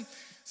esto?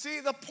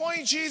 See, the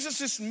point Jesus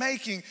is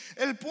making,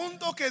 el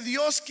punto que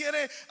Dios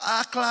quiere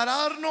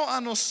aclararnos a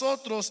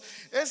nosotros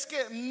es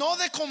que no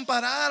de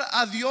comparar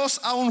a Dios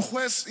a un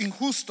juez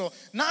injusto,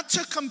 not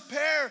to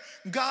compare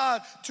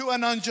God to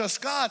an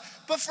unjust God,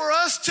 but for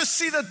us to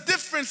see the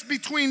difference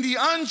between the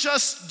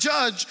unjust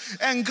judge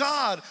and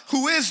God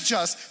who is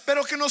just.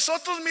 Pero que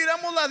nosotros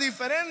miremos la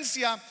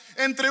diferencia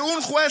entre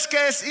un juez que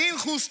es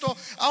injusto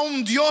a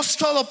un Dios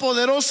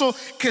todopoderoso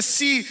que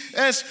sí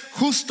es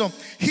justo.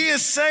 He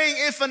is saying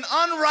if an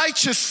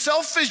unrighteous,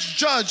 selfish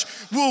judge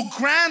will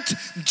grant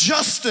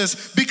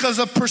justice because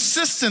of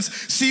persistence,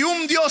 si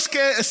un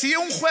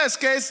juez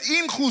que es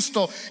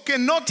injusto, que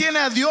no tiene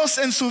a Dios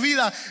en su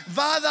vida,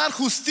 va a dar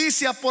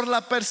justicia por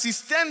la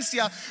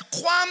persistencia,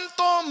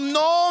 ¿cuánto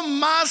no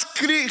más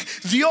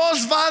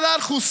Dios va a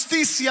dar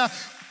justicia?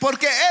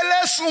 Porque Él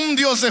es un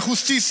Dios de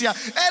justicia.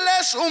 Él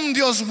es un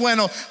Dios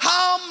bueno.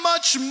 How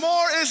much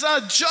more is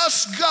a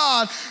just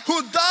God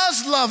who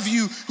does love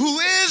you, who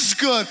is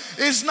good,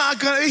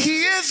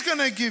 He is going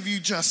to give you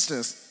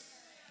justice.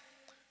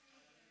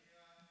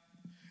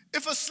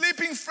 If a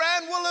sleeping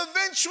friend will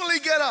eventually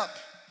get up.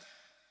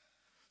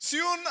 Si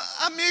un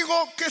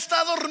amigo que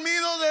está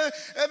dormido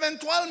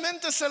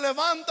eventualmente se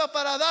levanta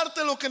para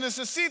darte lo que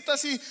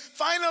necesitas, he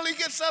finally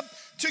gets up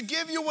to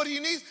give you what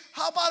you need.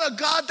 How about a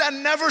God that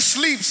never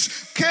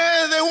sleeps? Que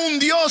de un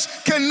Dios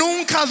que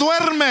nunca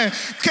duerme,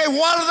 que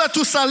guarda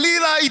tu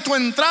salida y tu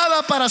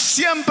entrada para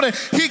siempre.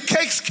 He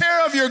takes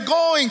care of your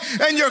going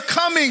and your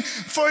coming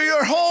for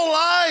your whole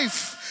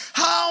life.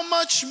 How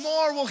much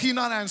more will He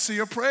not answer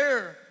your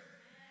prayer?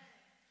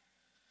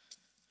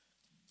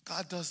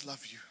 God does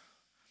love you.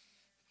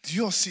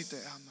 Dios sí te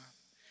ama.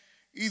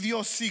 Y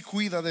Dios sí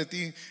cuida de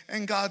ti.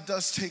 And God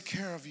does take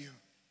care of you.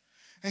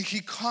 And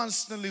He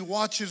constantly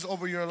watches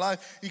over your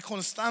life. Y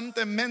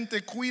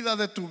constantemente cuida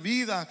de tu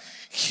vida.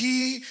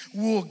 He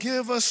will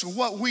give us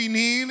what we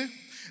need.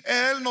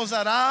 Él nos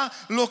dará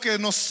lo que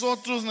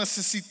nosotros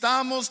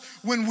necesitamos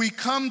when we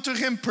come to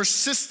Him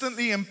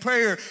persistently in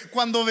prayer.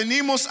 Cuando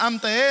venimos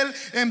ante Él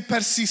en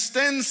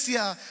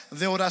persistencia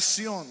de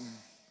oración.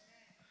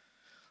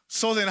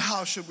 So then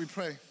how should we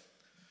pray?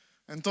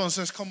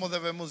 Entonces, ¿cómo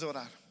debemos de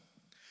orar?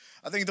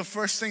 I think the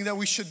first thing that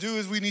we should do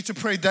is we need to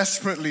pray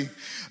desperately.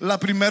 La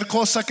primera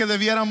cosa que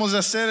debiéramos de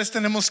hacer es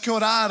tenemos que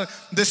orar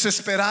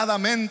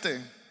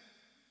desesperadamente.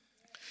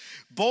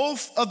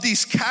 Both of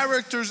these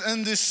characters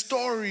in this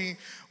story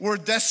were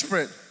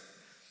desperate.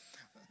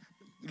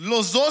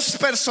 Los dos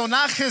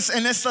personajes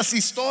en estas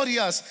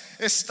historias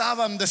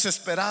estaban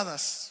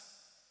desesperadas.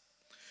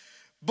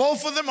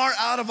 Both of them are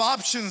out of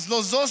options.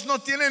 Los dos no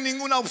tienen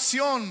ninguna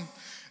opción.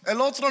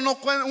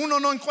 Uno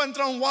no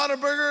encuentra un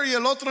Whataburger y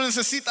el otro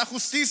necesita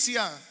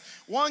justicia.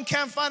 One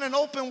can't find an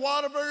open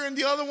Whataburger and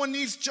the other one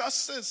needs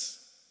justice.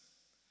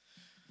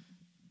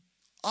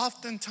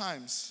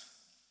 Oftentimes,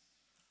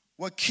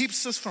 what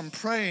keeps us from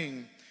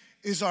praying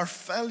is our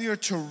failure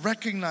to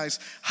recognize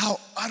how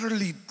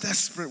utterly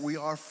desperate we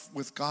are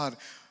with God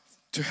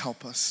to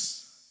help us.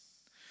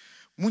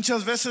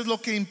 Muchas veces lo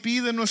que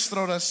impide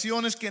nuestra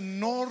oración es que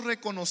no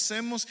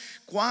reconocemos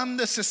cuán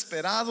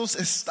desesperados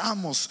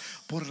estamos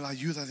por la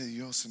ayuda de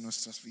Dios en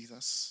nuestras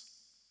vidas.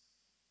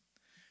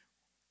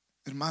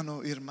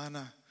 Hermano y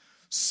hermana,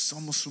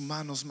 somos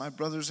humanos. My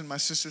brothers and my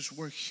sisters,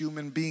 we're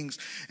human beings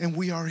and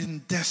we are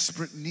in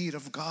desperate need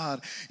of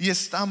God. Y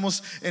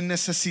estamos en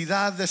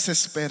necesidad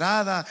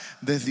desesperada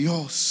de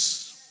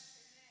Dios.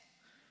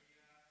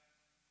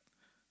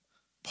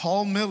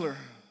 Paul Miller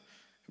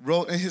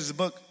wrote in his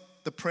book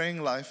The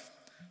Praying Life.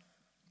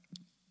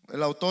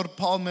 El autor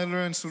Paul Miller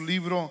en su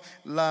libro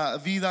La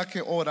Vida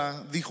que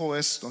Ora dijo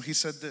esto. He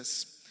said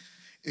this: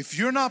 if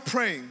you're not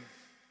praying,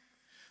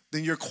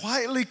 then you're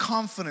quietly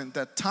confident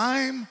that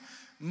time,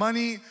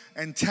 money,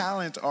 and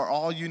talent are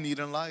all you need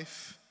in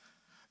life.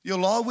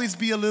 You'll always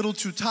be a little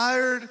too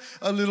tired,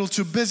 a little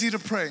too busy to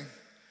pray.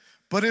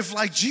 But if,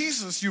 like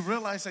Jesus, you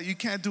realize that you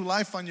can't do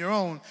life on your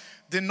own,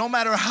 then no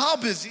matter how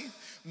busy,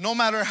 no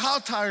matter how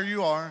tired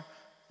you are,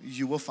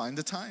 you will find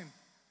the time.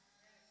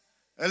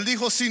 Él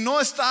dijo, si no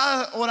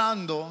está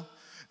orando,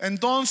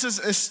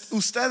 entonces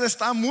usted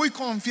está muy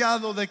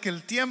confiado de que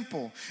el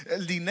tiempo,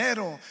 el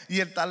dinero y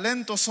el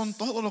talento son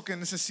todo lo que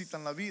necesita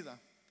en la vida.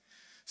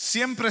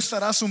 Siempre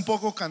estarás un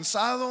poco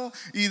cansado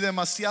y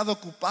demasiado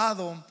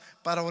ocupado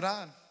para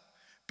orar.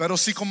 Pero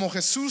si como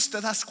Jesús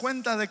te das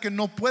cuenta de que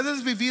no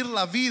puedes vivir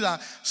la vida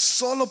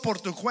solo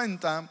por tu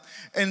cuenta,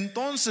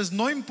 entonces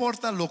no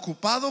importa lo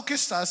ocupado que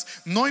estás,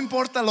 no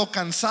importa lo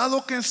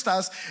cansado que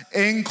estás,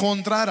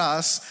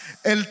 encontrarás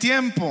el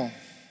tiempo.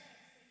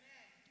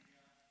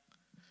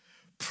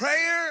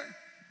 Prayer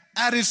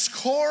at its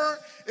core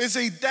is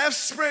a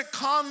desperate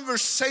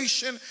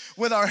conversation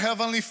with our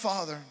Heavenly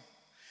Father.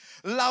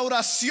 La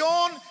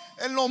oración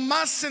en lo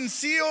más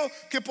sencillo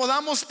que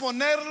podamos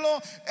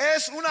ponerlo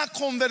es una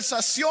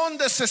conversación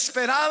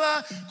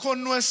desesperada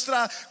con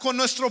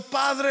nuestro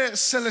Padre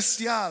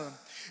Celestial.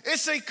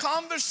 It's a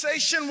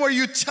conversation where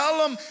you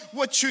tell Him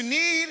what you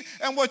need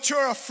and what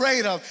you're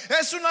afraid of.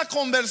 Es una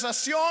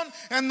conversación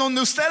en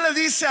donde usted le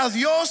dice a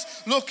Dios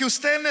lo que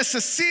usted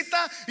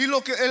necesita y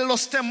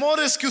los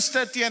temores que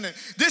usted tiene.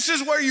 This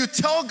is where you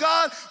tell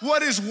God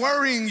what is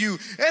worrying you.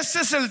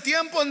 Este es el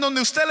tiempo en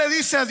donde usted le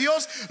dice a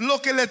Dios lo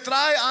que le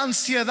trae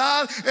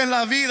ansiedad en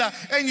la vida.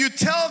 And you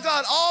tell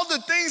God all the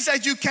things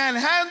that you can't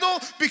handle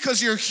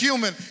because you're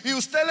human. Y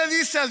usted le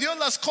dice a Dios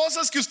las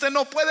cosas que usted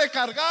no puede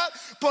cargar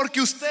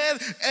porque usted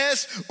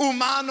es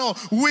humano.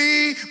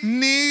 We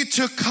need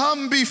to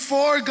come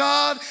before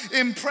God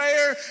in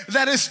prayer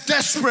that is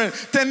desperate.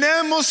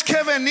 Tenemos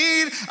que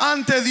venir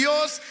ante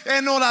Dios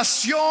en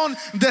oración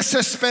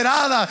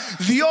desesperada.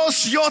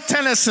 Dios, yo te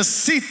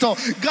necesito.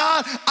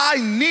 God, I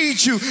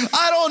need you.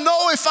 I don't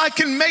know if I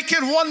can make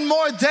it one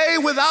more day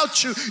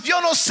without you. Yo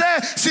no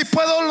sé si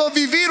puedo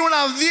vivir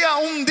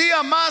un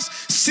día más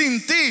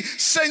sin ti.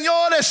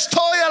 Señor,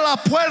 estoy a la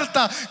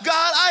puerta.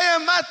 God, I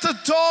am at the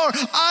door.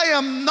 I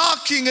am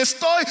knocking.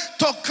 Estoy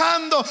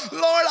tocando.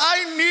 Lord,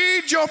 I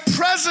need your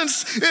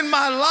presence in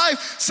my life.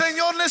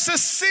 Señor,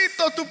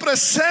 necesito tu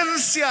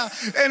presencia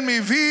en mi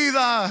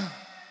vida.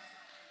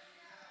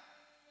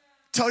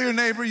 Tell your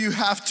neighbor you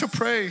have to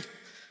pray.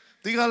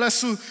 Dígale a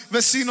su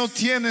vecino,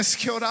 tienes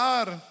que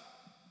orar.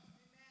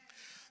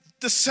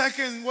 The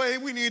second way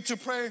we need to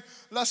pray,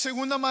 la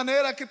segunda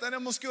manera que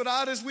tenemos que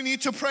orar is we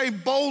need to pray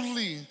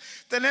boldly.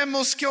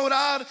 Tenemos que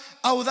orar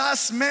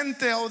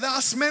audazmente.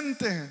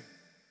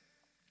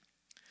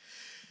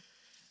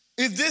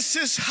 If this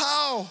is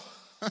how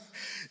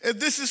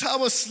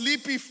a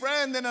sleepy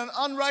friend and an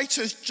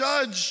unrighteous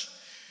judge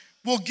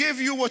will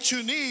give you what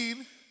you need,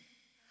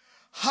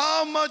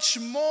 how much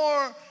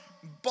more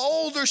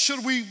bolder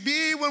should we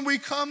be when we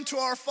come to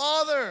our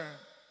Father?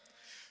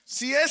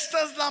 Si esta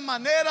es la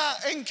manera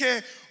en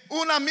que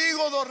un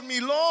amigo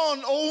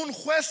dormilón o un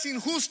juez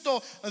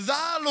injusto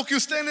da lo que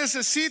usted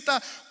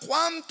necesita,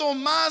 cuánto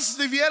más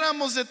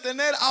debiéramos de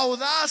tener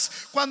audaz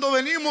cuando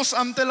venimos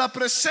ante la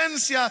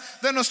presencia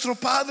de nuestro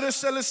Padre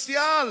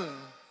Celestial.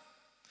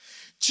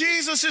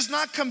 Jesus is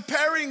not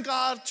comparing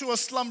God to a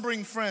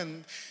slumbering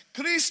friend.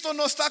 Cristo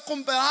no está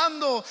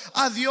comparando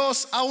a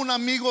Dios a un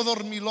amigo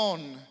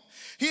dormilón.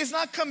 He is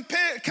not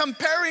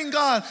comparing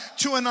God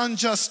to an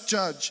unjust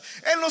judge.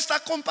 Él no está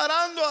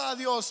comparando a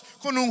Dios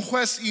con un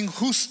juez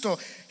injusto.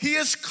 He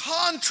is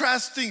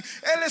contrasting.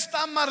 Él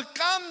está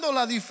marcando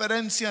la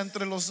diferencia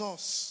entre los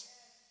dos.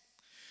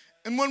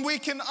 And when we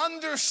can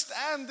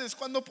understand this,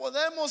 cuando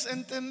podemos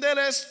entender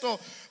esto,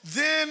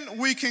 then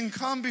we can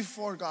come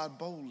before God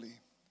boldly.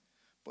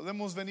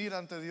 Podemos venir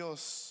ante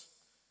Dios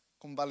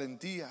con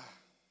valentía,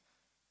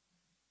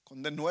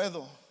 con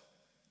denuedo.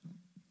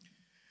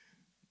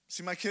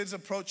 See, my kids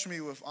approach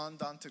me with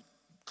undaunted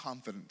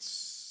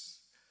confidence.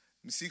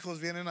 Mis hijos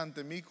vienen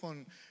ante mí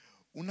con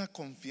una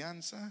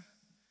confianza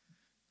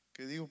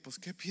que digo, pues,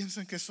 ¿qué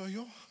piensan que soy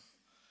yo?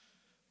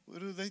 What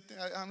do they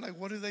I'm like,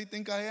 what do they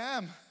think I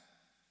am?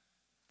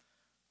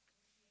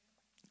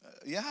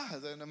 Yeah,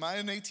 then am I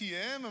an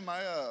ATM? Am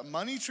I a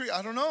money tree?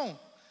 I don't know.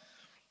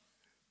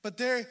 But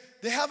they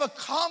have a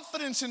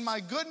confidence in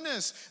my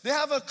goodness. They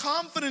have a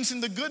confidence in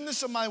the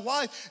goodness of my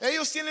wife.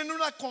 Ellos tienen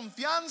una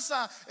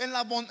confianza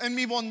en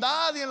mi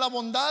bondad y en la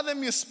bondad de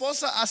mi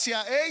esposa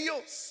hacia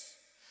ellos.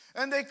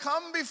 And they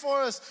come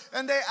before us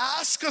and they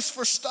ask us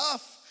for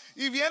stuff.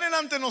 Y vienen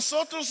ante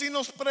nosotros y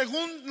nos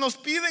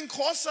piden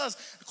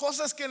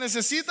cosas que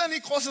necesitan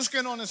y cosas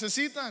que no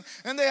necesitan.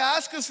 And they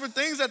ask us for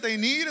things that they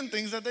need and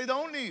things that they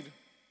don't need.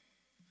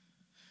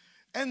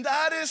 And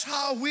that is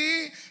how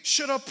we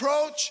should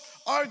approach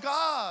our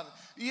God.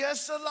 Y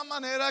esa es la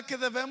manera que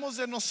debemos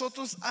de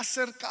nosotros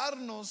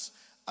acercarnos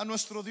a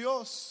nuestro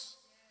Dios.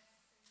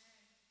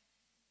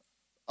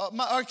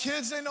 Our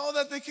kids, they know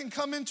that they can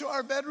come into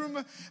our bedroom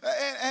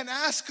and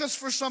ask us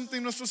for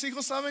something. Nuestros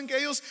hijos saben que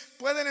ellos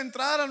pueden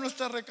entrar a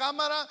nuestra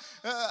recámara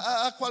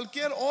a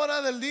cualquier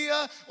hora del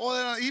día,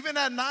 or even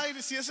at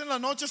night. Si es en la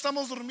noche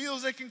estamos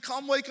dormidos, they can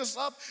come wake us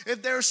up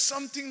if there's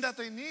something that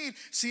they need.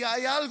 Si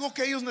hay algo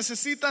que ellos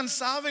necesitan,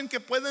 saben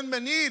que pueden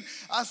venir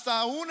hasta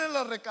aún en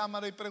la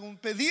recámara y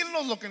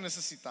pedirnos lo que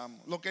necesitamos,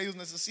 lo que ellos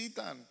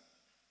necesitan.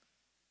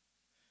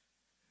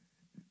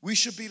 We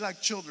should be like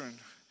children.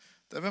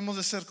 Debemos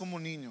de ser como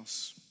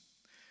niños.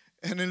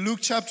 And in Luke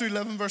chapter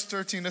 11 verse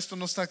 13, esto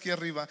no está aquí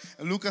arriba.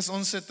 En Lucas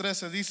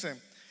 11:13 dice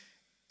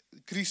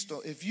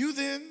Cristo, if you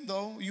then,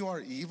 though you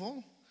are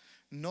evil,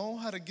 know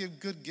how to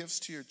give good gifts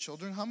to your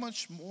children, how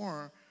much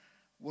more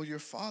will your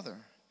Father?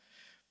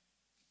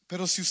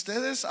 Pero si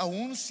ustedes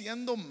aún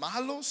siendo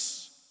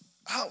malos,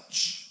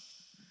 ouch,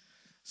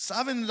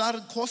 saben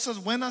dar cosas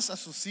buenas a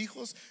sus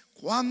hijos,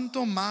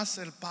 ¿cuánto más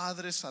el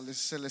Padre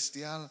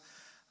Celestial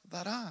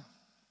dará?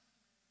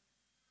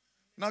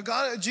 Now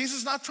Jesus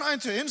is not trying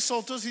to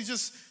insult us, he's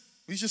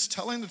just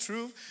telling the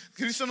truth.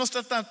 Cristo no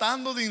está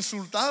tratando de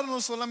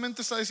insultarnos, solamente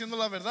está diciendo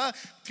la verdad.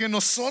 Que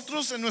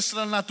nosotros en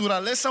nuestra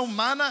naturaleza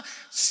humana,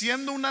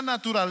 siendo una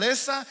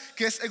naturaleza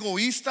que es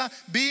egoísta,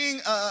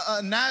 being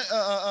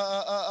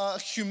a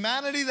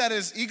humanity that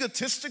is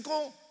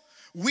egotistical,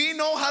 we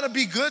know how to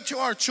be good to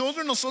our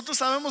children. Nosotros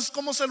sabemos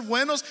cómo ser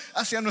buenos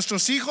hacia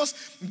nuestros hijos.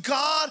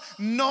 God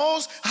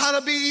knows how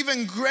to be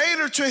even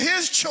greater to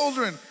his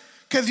children.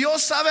 Que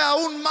Dios sabe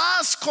aún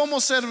más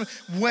cómo ser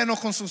bueno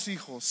con sus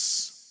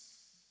hijos.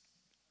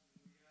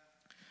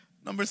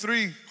 Number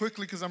 3,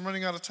 quickly because I'm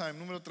running out of time.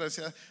 Número 3,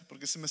 ya,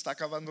 porque se me está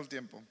acabando el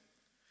tiempo.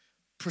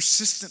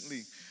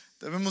 Persistently.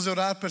 Debemos de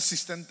orar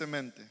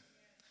persistentemente.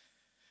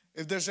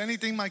 If there's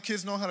anything my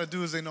kids know how to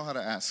do, is they know how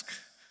to ask.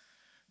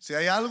 Si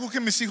hay algo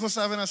que mis hijos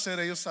saben hacer,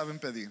 ellos saben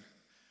pedir.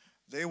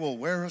 They will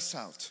wear us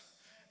out.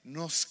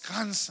 Nos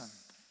cansan.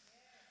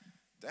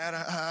 Dad,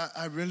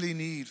 I really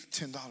need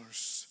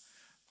 $10.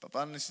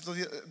 Papá, necesito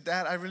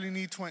Dad, I really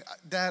need 20.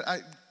 Dad,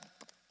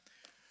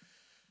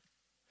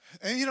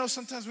 And you know,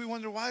 sometimes we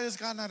wonder, why does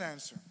God not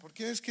answer? ¿Por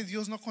qué es que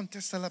Dios no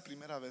contesta la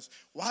primera vez?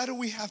 Why do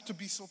we have to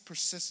be so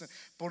persistent?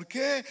 ¿Por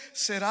qué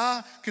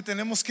será que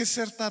tenemos que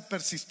ser tan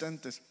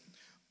persistentes?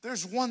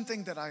 There's one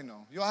thing that I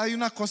know. Hay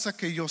una cosa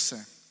que yo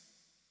sé.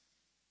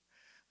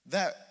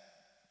 That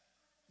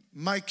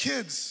my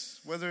kids,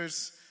 whether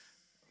it's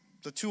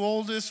the two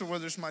oldest or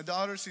whether it's my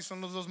daughters, si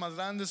son los dos más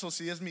grandes o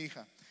si es mi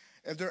hija,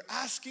 if they're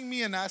asking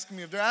me,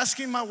 if they're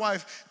asking my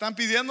wife, están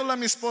pidiéndole a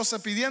mi esposa,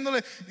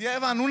 pidiéndole,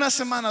 llevan una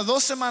semana,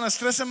 2 semanas,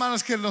 3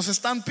 semanas que nos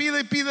están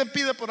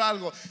pide por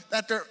algo,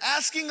 that they're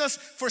asking us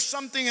for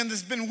something, and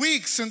it's been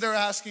weeks and they're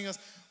asking us.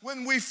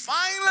 When we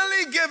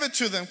finally give it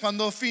to them,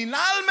 cuando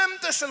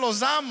finalmente se los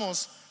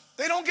damos,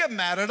 they don't get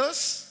mad at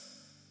us.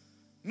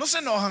 No se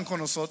enojan con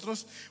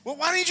nosotros. Well,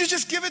 why didn't you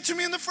just give it to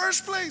me in the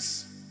first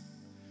place?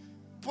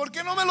 ¿Por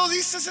qué no me lo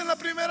dices en la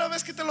primera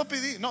vez que te lo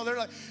pedí? No, they're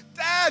like,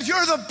 Dad,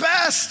 you're the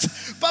best.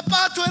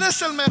 Papá, tú eres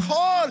el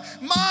mejor.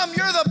 Mom,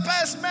 you're the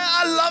best. Man,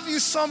 I love you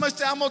so much.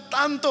 Te amo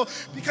tanto.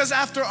 Because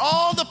after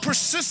all the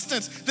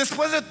persistence,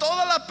 después de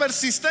toda la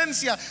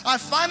persistencia, I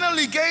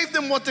finally gave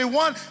them what they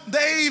want.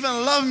 They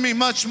even love me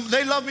much.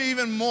 They love me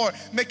even more.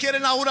 Me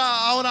quieren ahora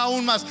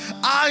aún más.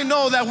 I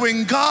know that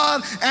when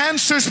God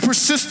answers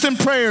persistent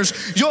prayers,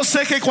 yo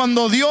sé que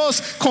cuando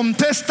Dios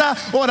contesta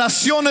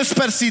oraciones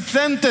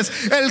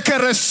persistentes, el que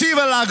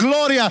recibe la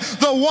gloria,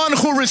 the one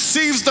who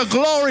receives the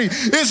glory,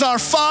 is our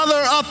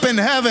Father up in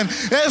heaven.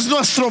 Es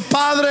nuestro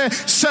Padre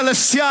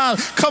celestial.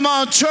 Come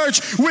on,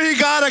 church, we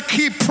gotta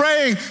keep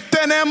praying.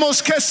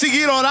 Tenemos que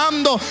seguir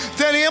orando.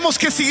 Tenemos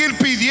que seguir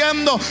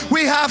pidiendo.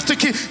 We have to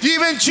keep.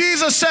 Even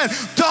Jesus said,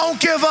 don't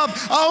give up.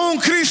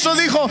 Aún Cristo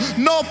dijo,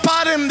 no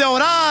paren de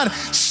orar.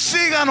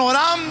 Sigan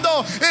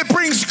orando. It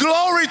brings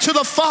glory to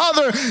the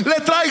Father. Le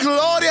trae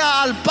gloria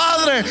al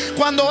Padre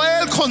cuando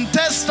Él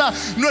contesta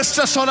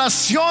nuestras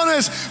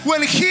oraciones,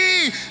 when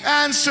He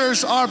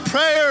answers our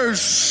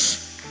prayers.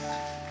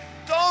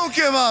 Don't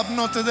give up.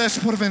 No te des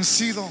por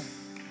vencido.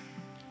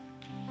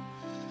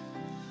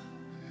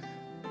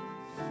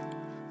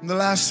 And the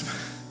last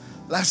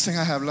thing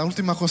I have, la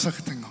última cosa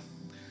que tengo.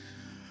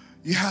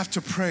 You have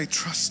to pray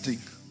trusting.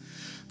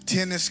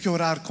 Tienes que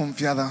orar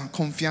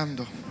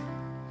confiando.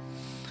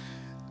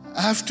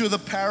 After the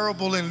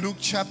parable in Luke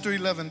chapter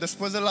 11,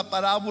 después de la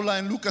parábola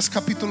en Lucas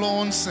capítulo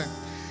 11,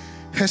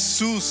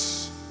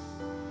 Jesús,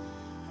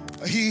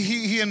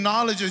 he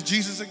acknowledges,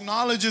 Jesus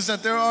acknowledges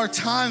that there are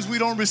times we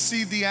don't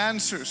receive the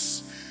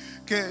answers.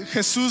 Que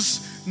Jesús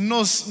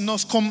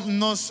nos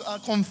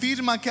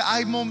confirma que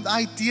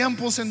hay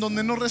tiempos en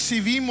donde no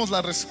recibimos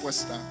la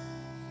respuesta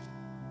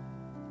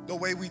the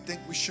way we think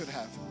we should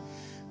have.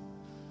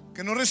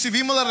 Que no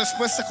recibimos la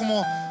respuesta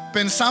como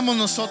pensamos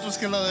nosotros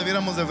que la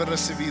debiéramos de haber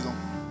recibido.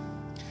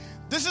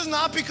 This is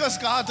not because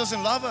God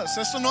doesn't love us.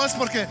 Esto no es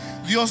porque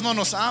Dios no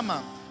nos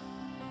ama.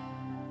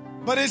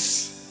 But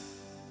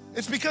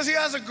it's because He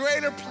has a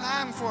greater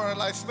plan for our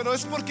lives. Pero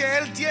es porque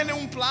Él tiene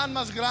un plan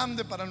más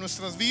grande para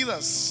nuestras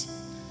vidas.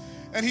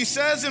 And He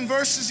says in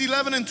verses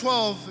 11 and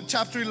 12, in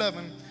chapter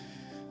 11,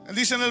 Él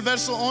dice en el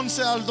verso 11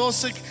 al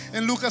 12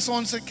 en Lucas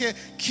 11 que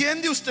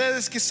 ¿quién de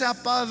ustedes que sea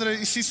padre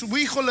y si su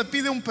hijo le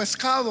pide un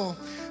pescado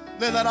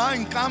le dará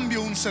en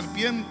cambio un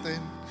serpiente?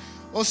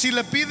 O si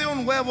le pide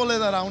un huevo le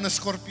dará un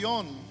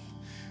escorpión?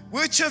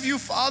 Which of you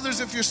fathers,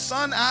 if your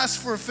son asks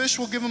for a fish,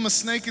 will give him a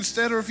snake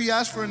instead, or if he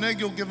asks for an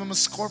egg, you'll give him a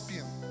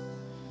scorpion?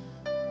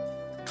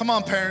 Come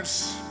on,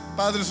 parents,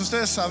 padres,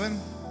 ustedes saben.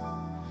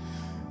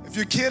 If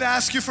your kid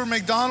asks you for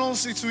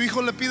McDonald's, y su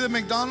hijo le pide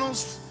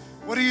McDonald's,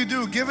 what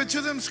do? Give it to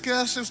them? ¿Qué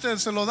hace usted?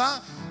 ¿Se lo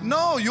da?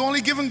 No, you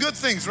only give them good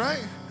things,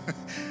 right?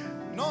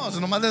 No,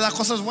 nomás le da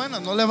cosas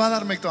buenas, no le va a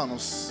dar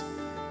McDonald's.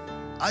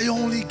 I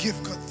only give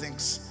good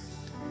things.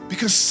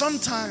 Because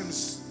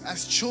sometimes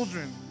as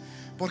children,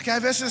 porque hay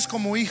veces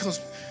como hijos,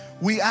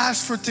 we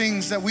ask for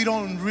things that we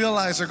don't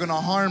realize are going to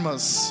harm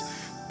us.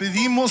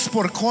 Pedimos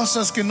por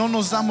cosas que no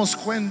nos damos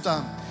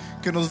cuenta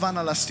que nos van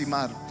a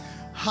lastimar.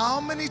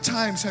 How many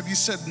times have you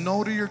said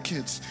no to your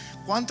kids?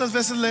 ¿Cuántas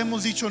veces le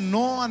hemos dicho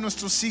no a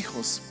nuestros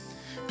hijos?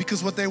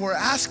 Because what they were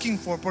asking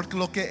for, porque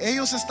lo que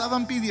ellos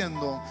estaban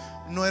pidiendo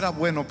no era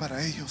bueno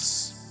para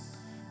ellos.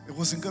 It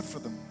wasn't good for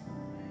them.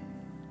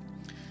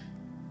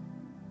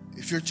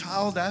 If your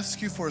child asks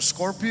you for a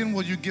scorpion,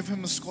 will you give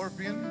him a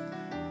scorpion?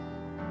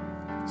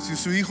 Si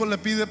su hijo le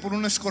pide por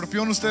un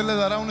escorpión, usted le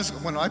dará un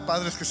escorpión. Bueno, hay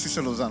padres que sí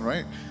se los dan,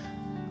 right?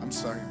 I'm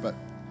sorry,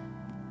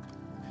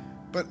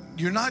 but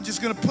you're not just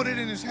going to put it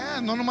in his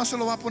hand. No nomás se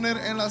lo va a poner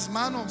en las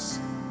manos.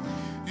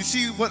 You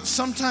see, what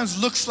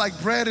sometimes looks like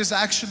bread is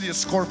actually a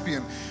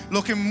scorpion.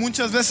 Lo que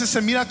muchas veces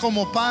se mira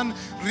como pan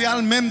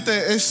realmente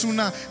es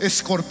una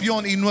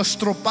escorpión. Y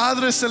nuestro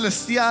Padre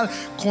Celestial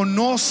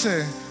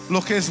conoce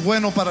lo que es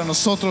bueno para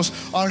nosotros.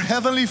 Our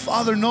Heavenly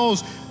Father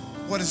knows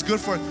what is good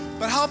for us.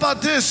 But how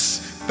about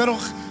this? Pero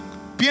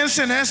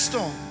piensen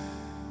esto.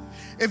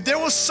 If there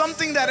was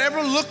something that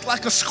ever looked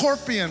like a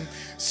scorpion,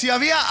 Si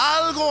había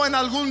algo en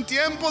algún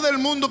tiempo del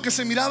mundo que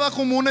se miraba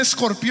como un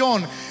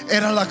escorpión,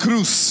 era la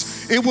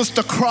cruz. It was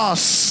the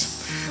cross.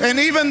 And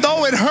even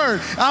though it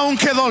hurt,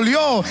 aunque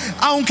dolió,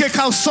 aunque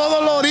causó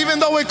dolor, even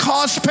though it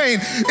caused pain,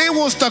 it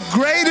was the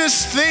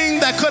greatest thing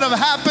that could have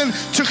happened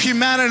to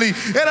humanity.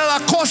 Era la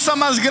cosa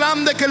más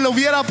grande que le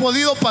hubiera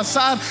podido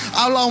pasar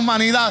a la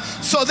humanidad.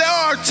 So there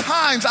are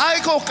times, hay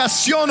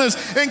ocasiones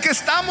en que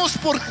estamos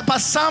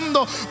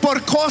pasando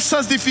por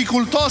cosas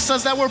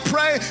dificultosas, that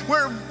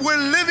we're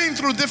living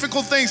through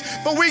difficult things,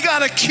 but we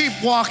gotta keep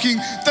walking.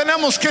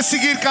 Tenemos que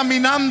seguir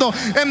caminando,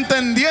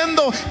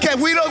 entendiendo que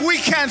we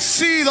can't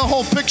see the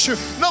whole picture.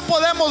 No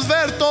podemos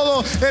ver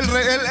todo el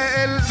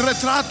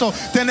retrato.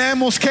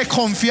 Tenemos que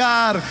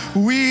confiar.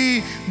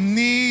 We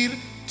need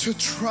to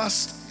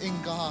trust in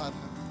God.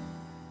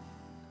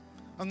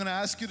 I'm going to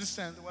ask you to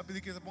stand. Te voy a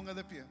pedir que te pongas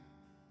de pie.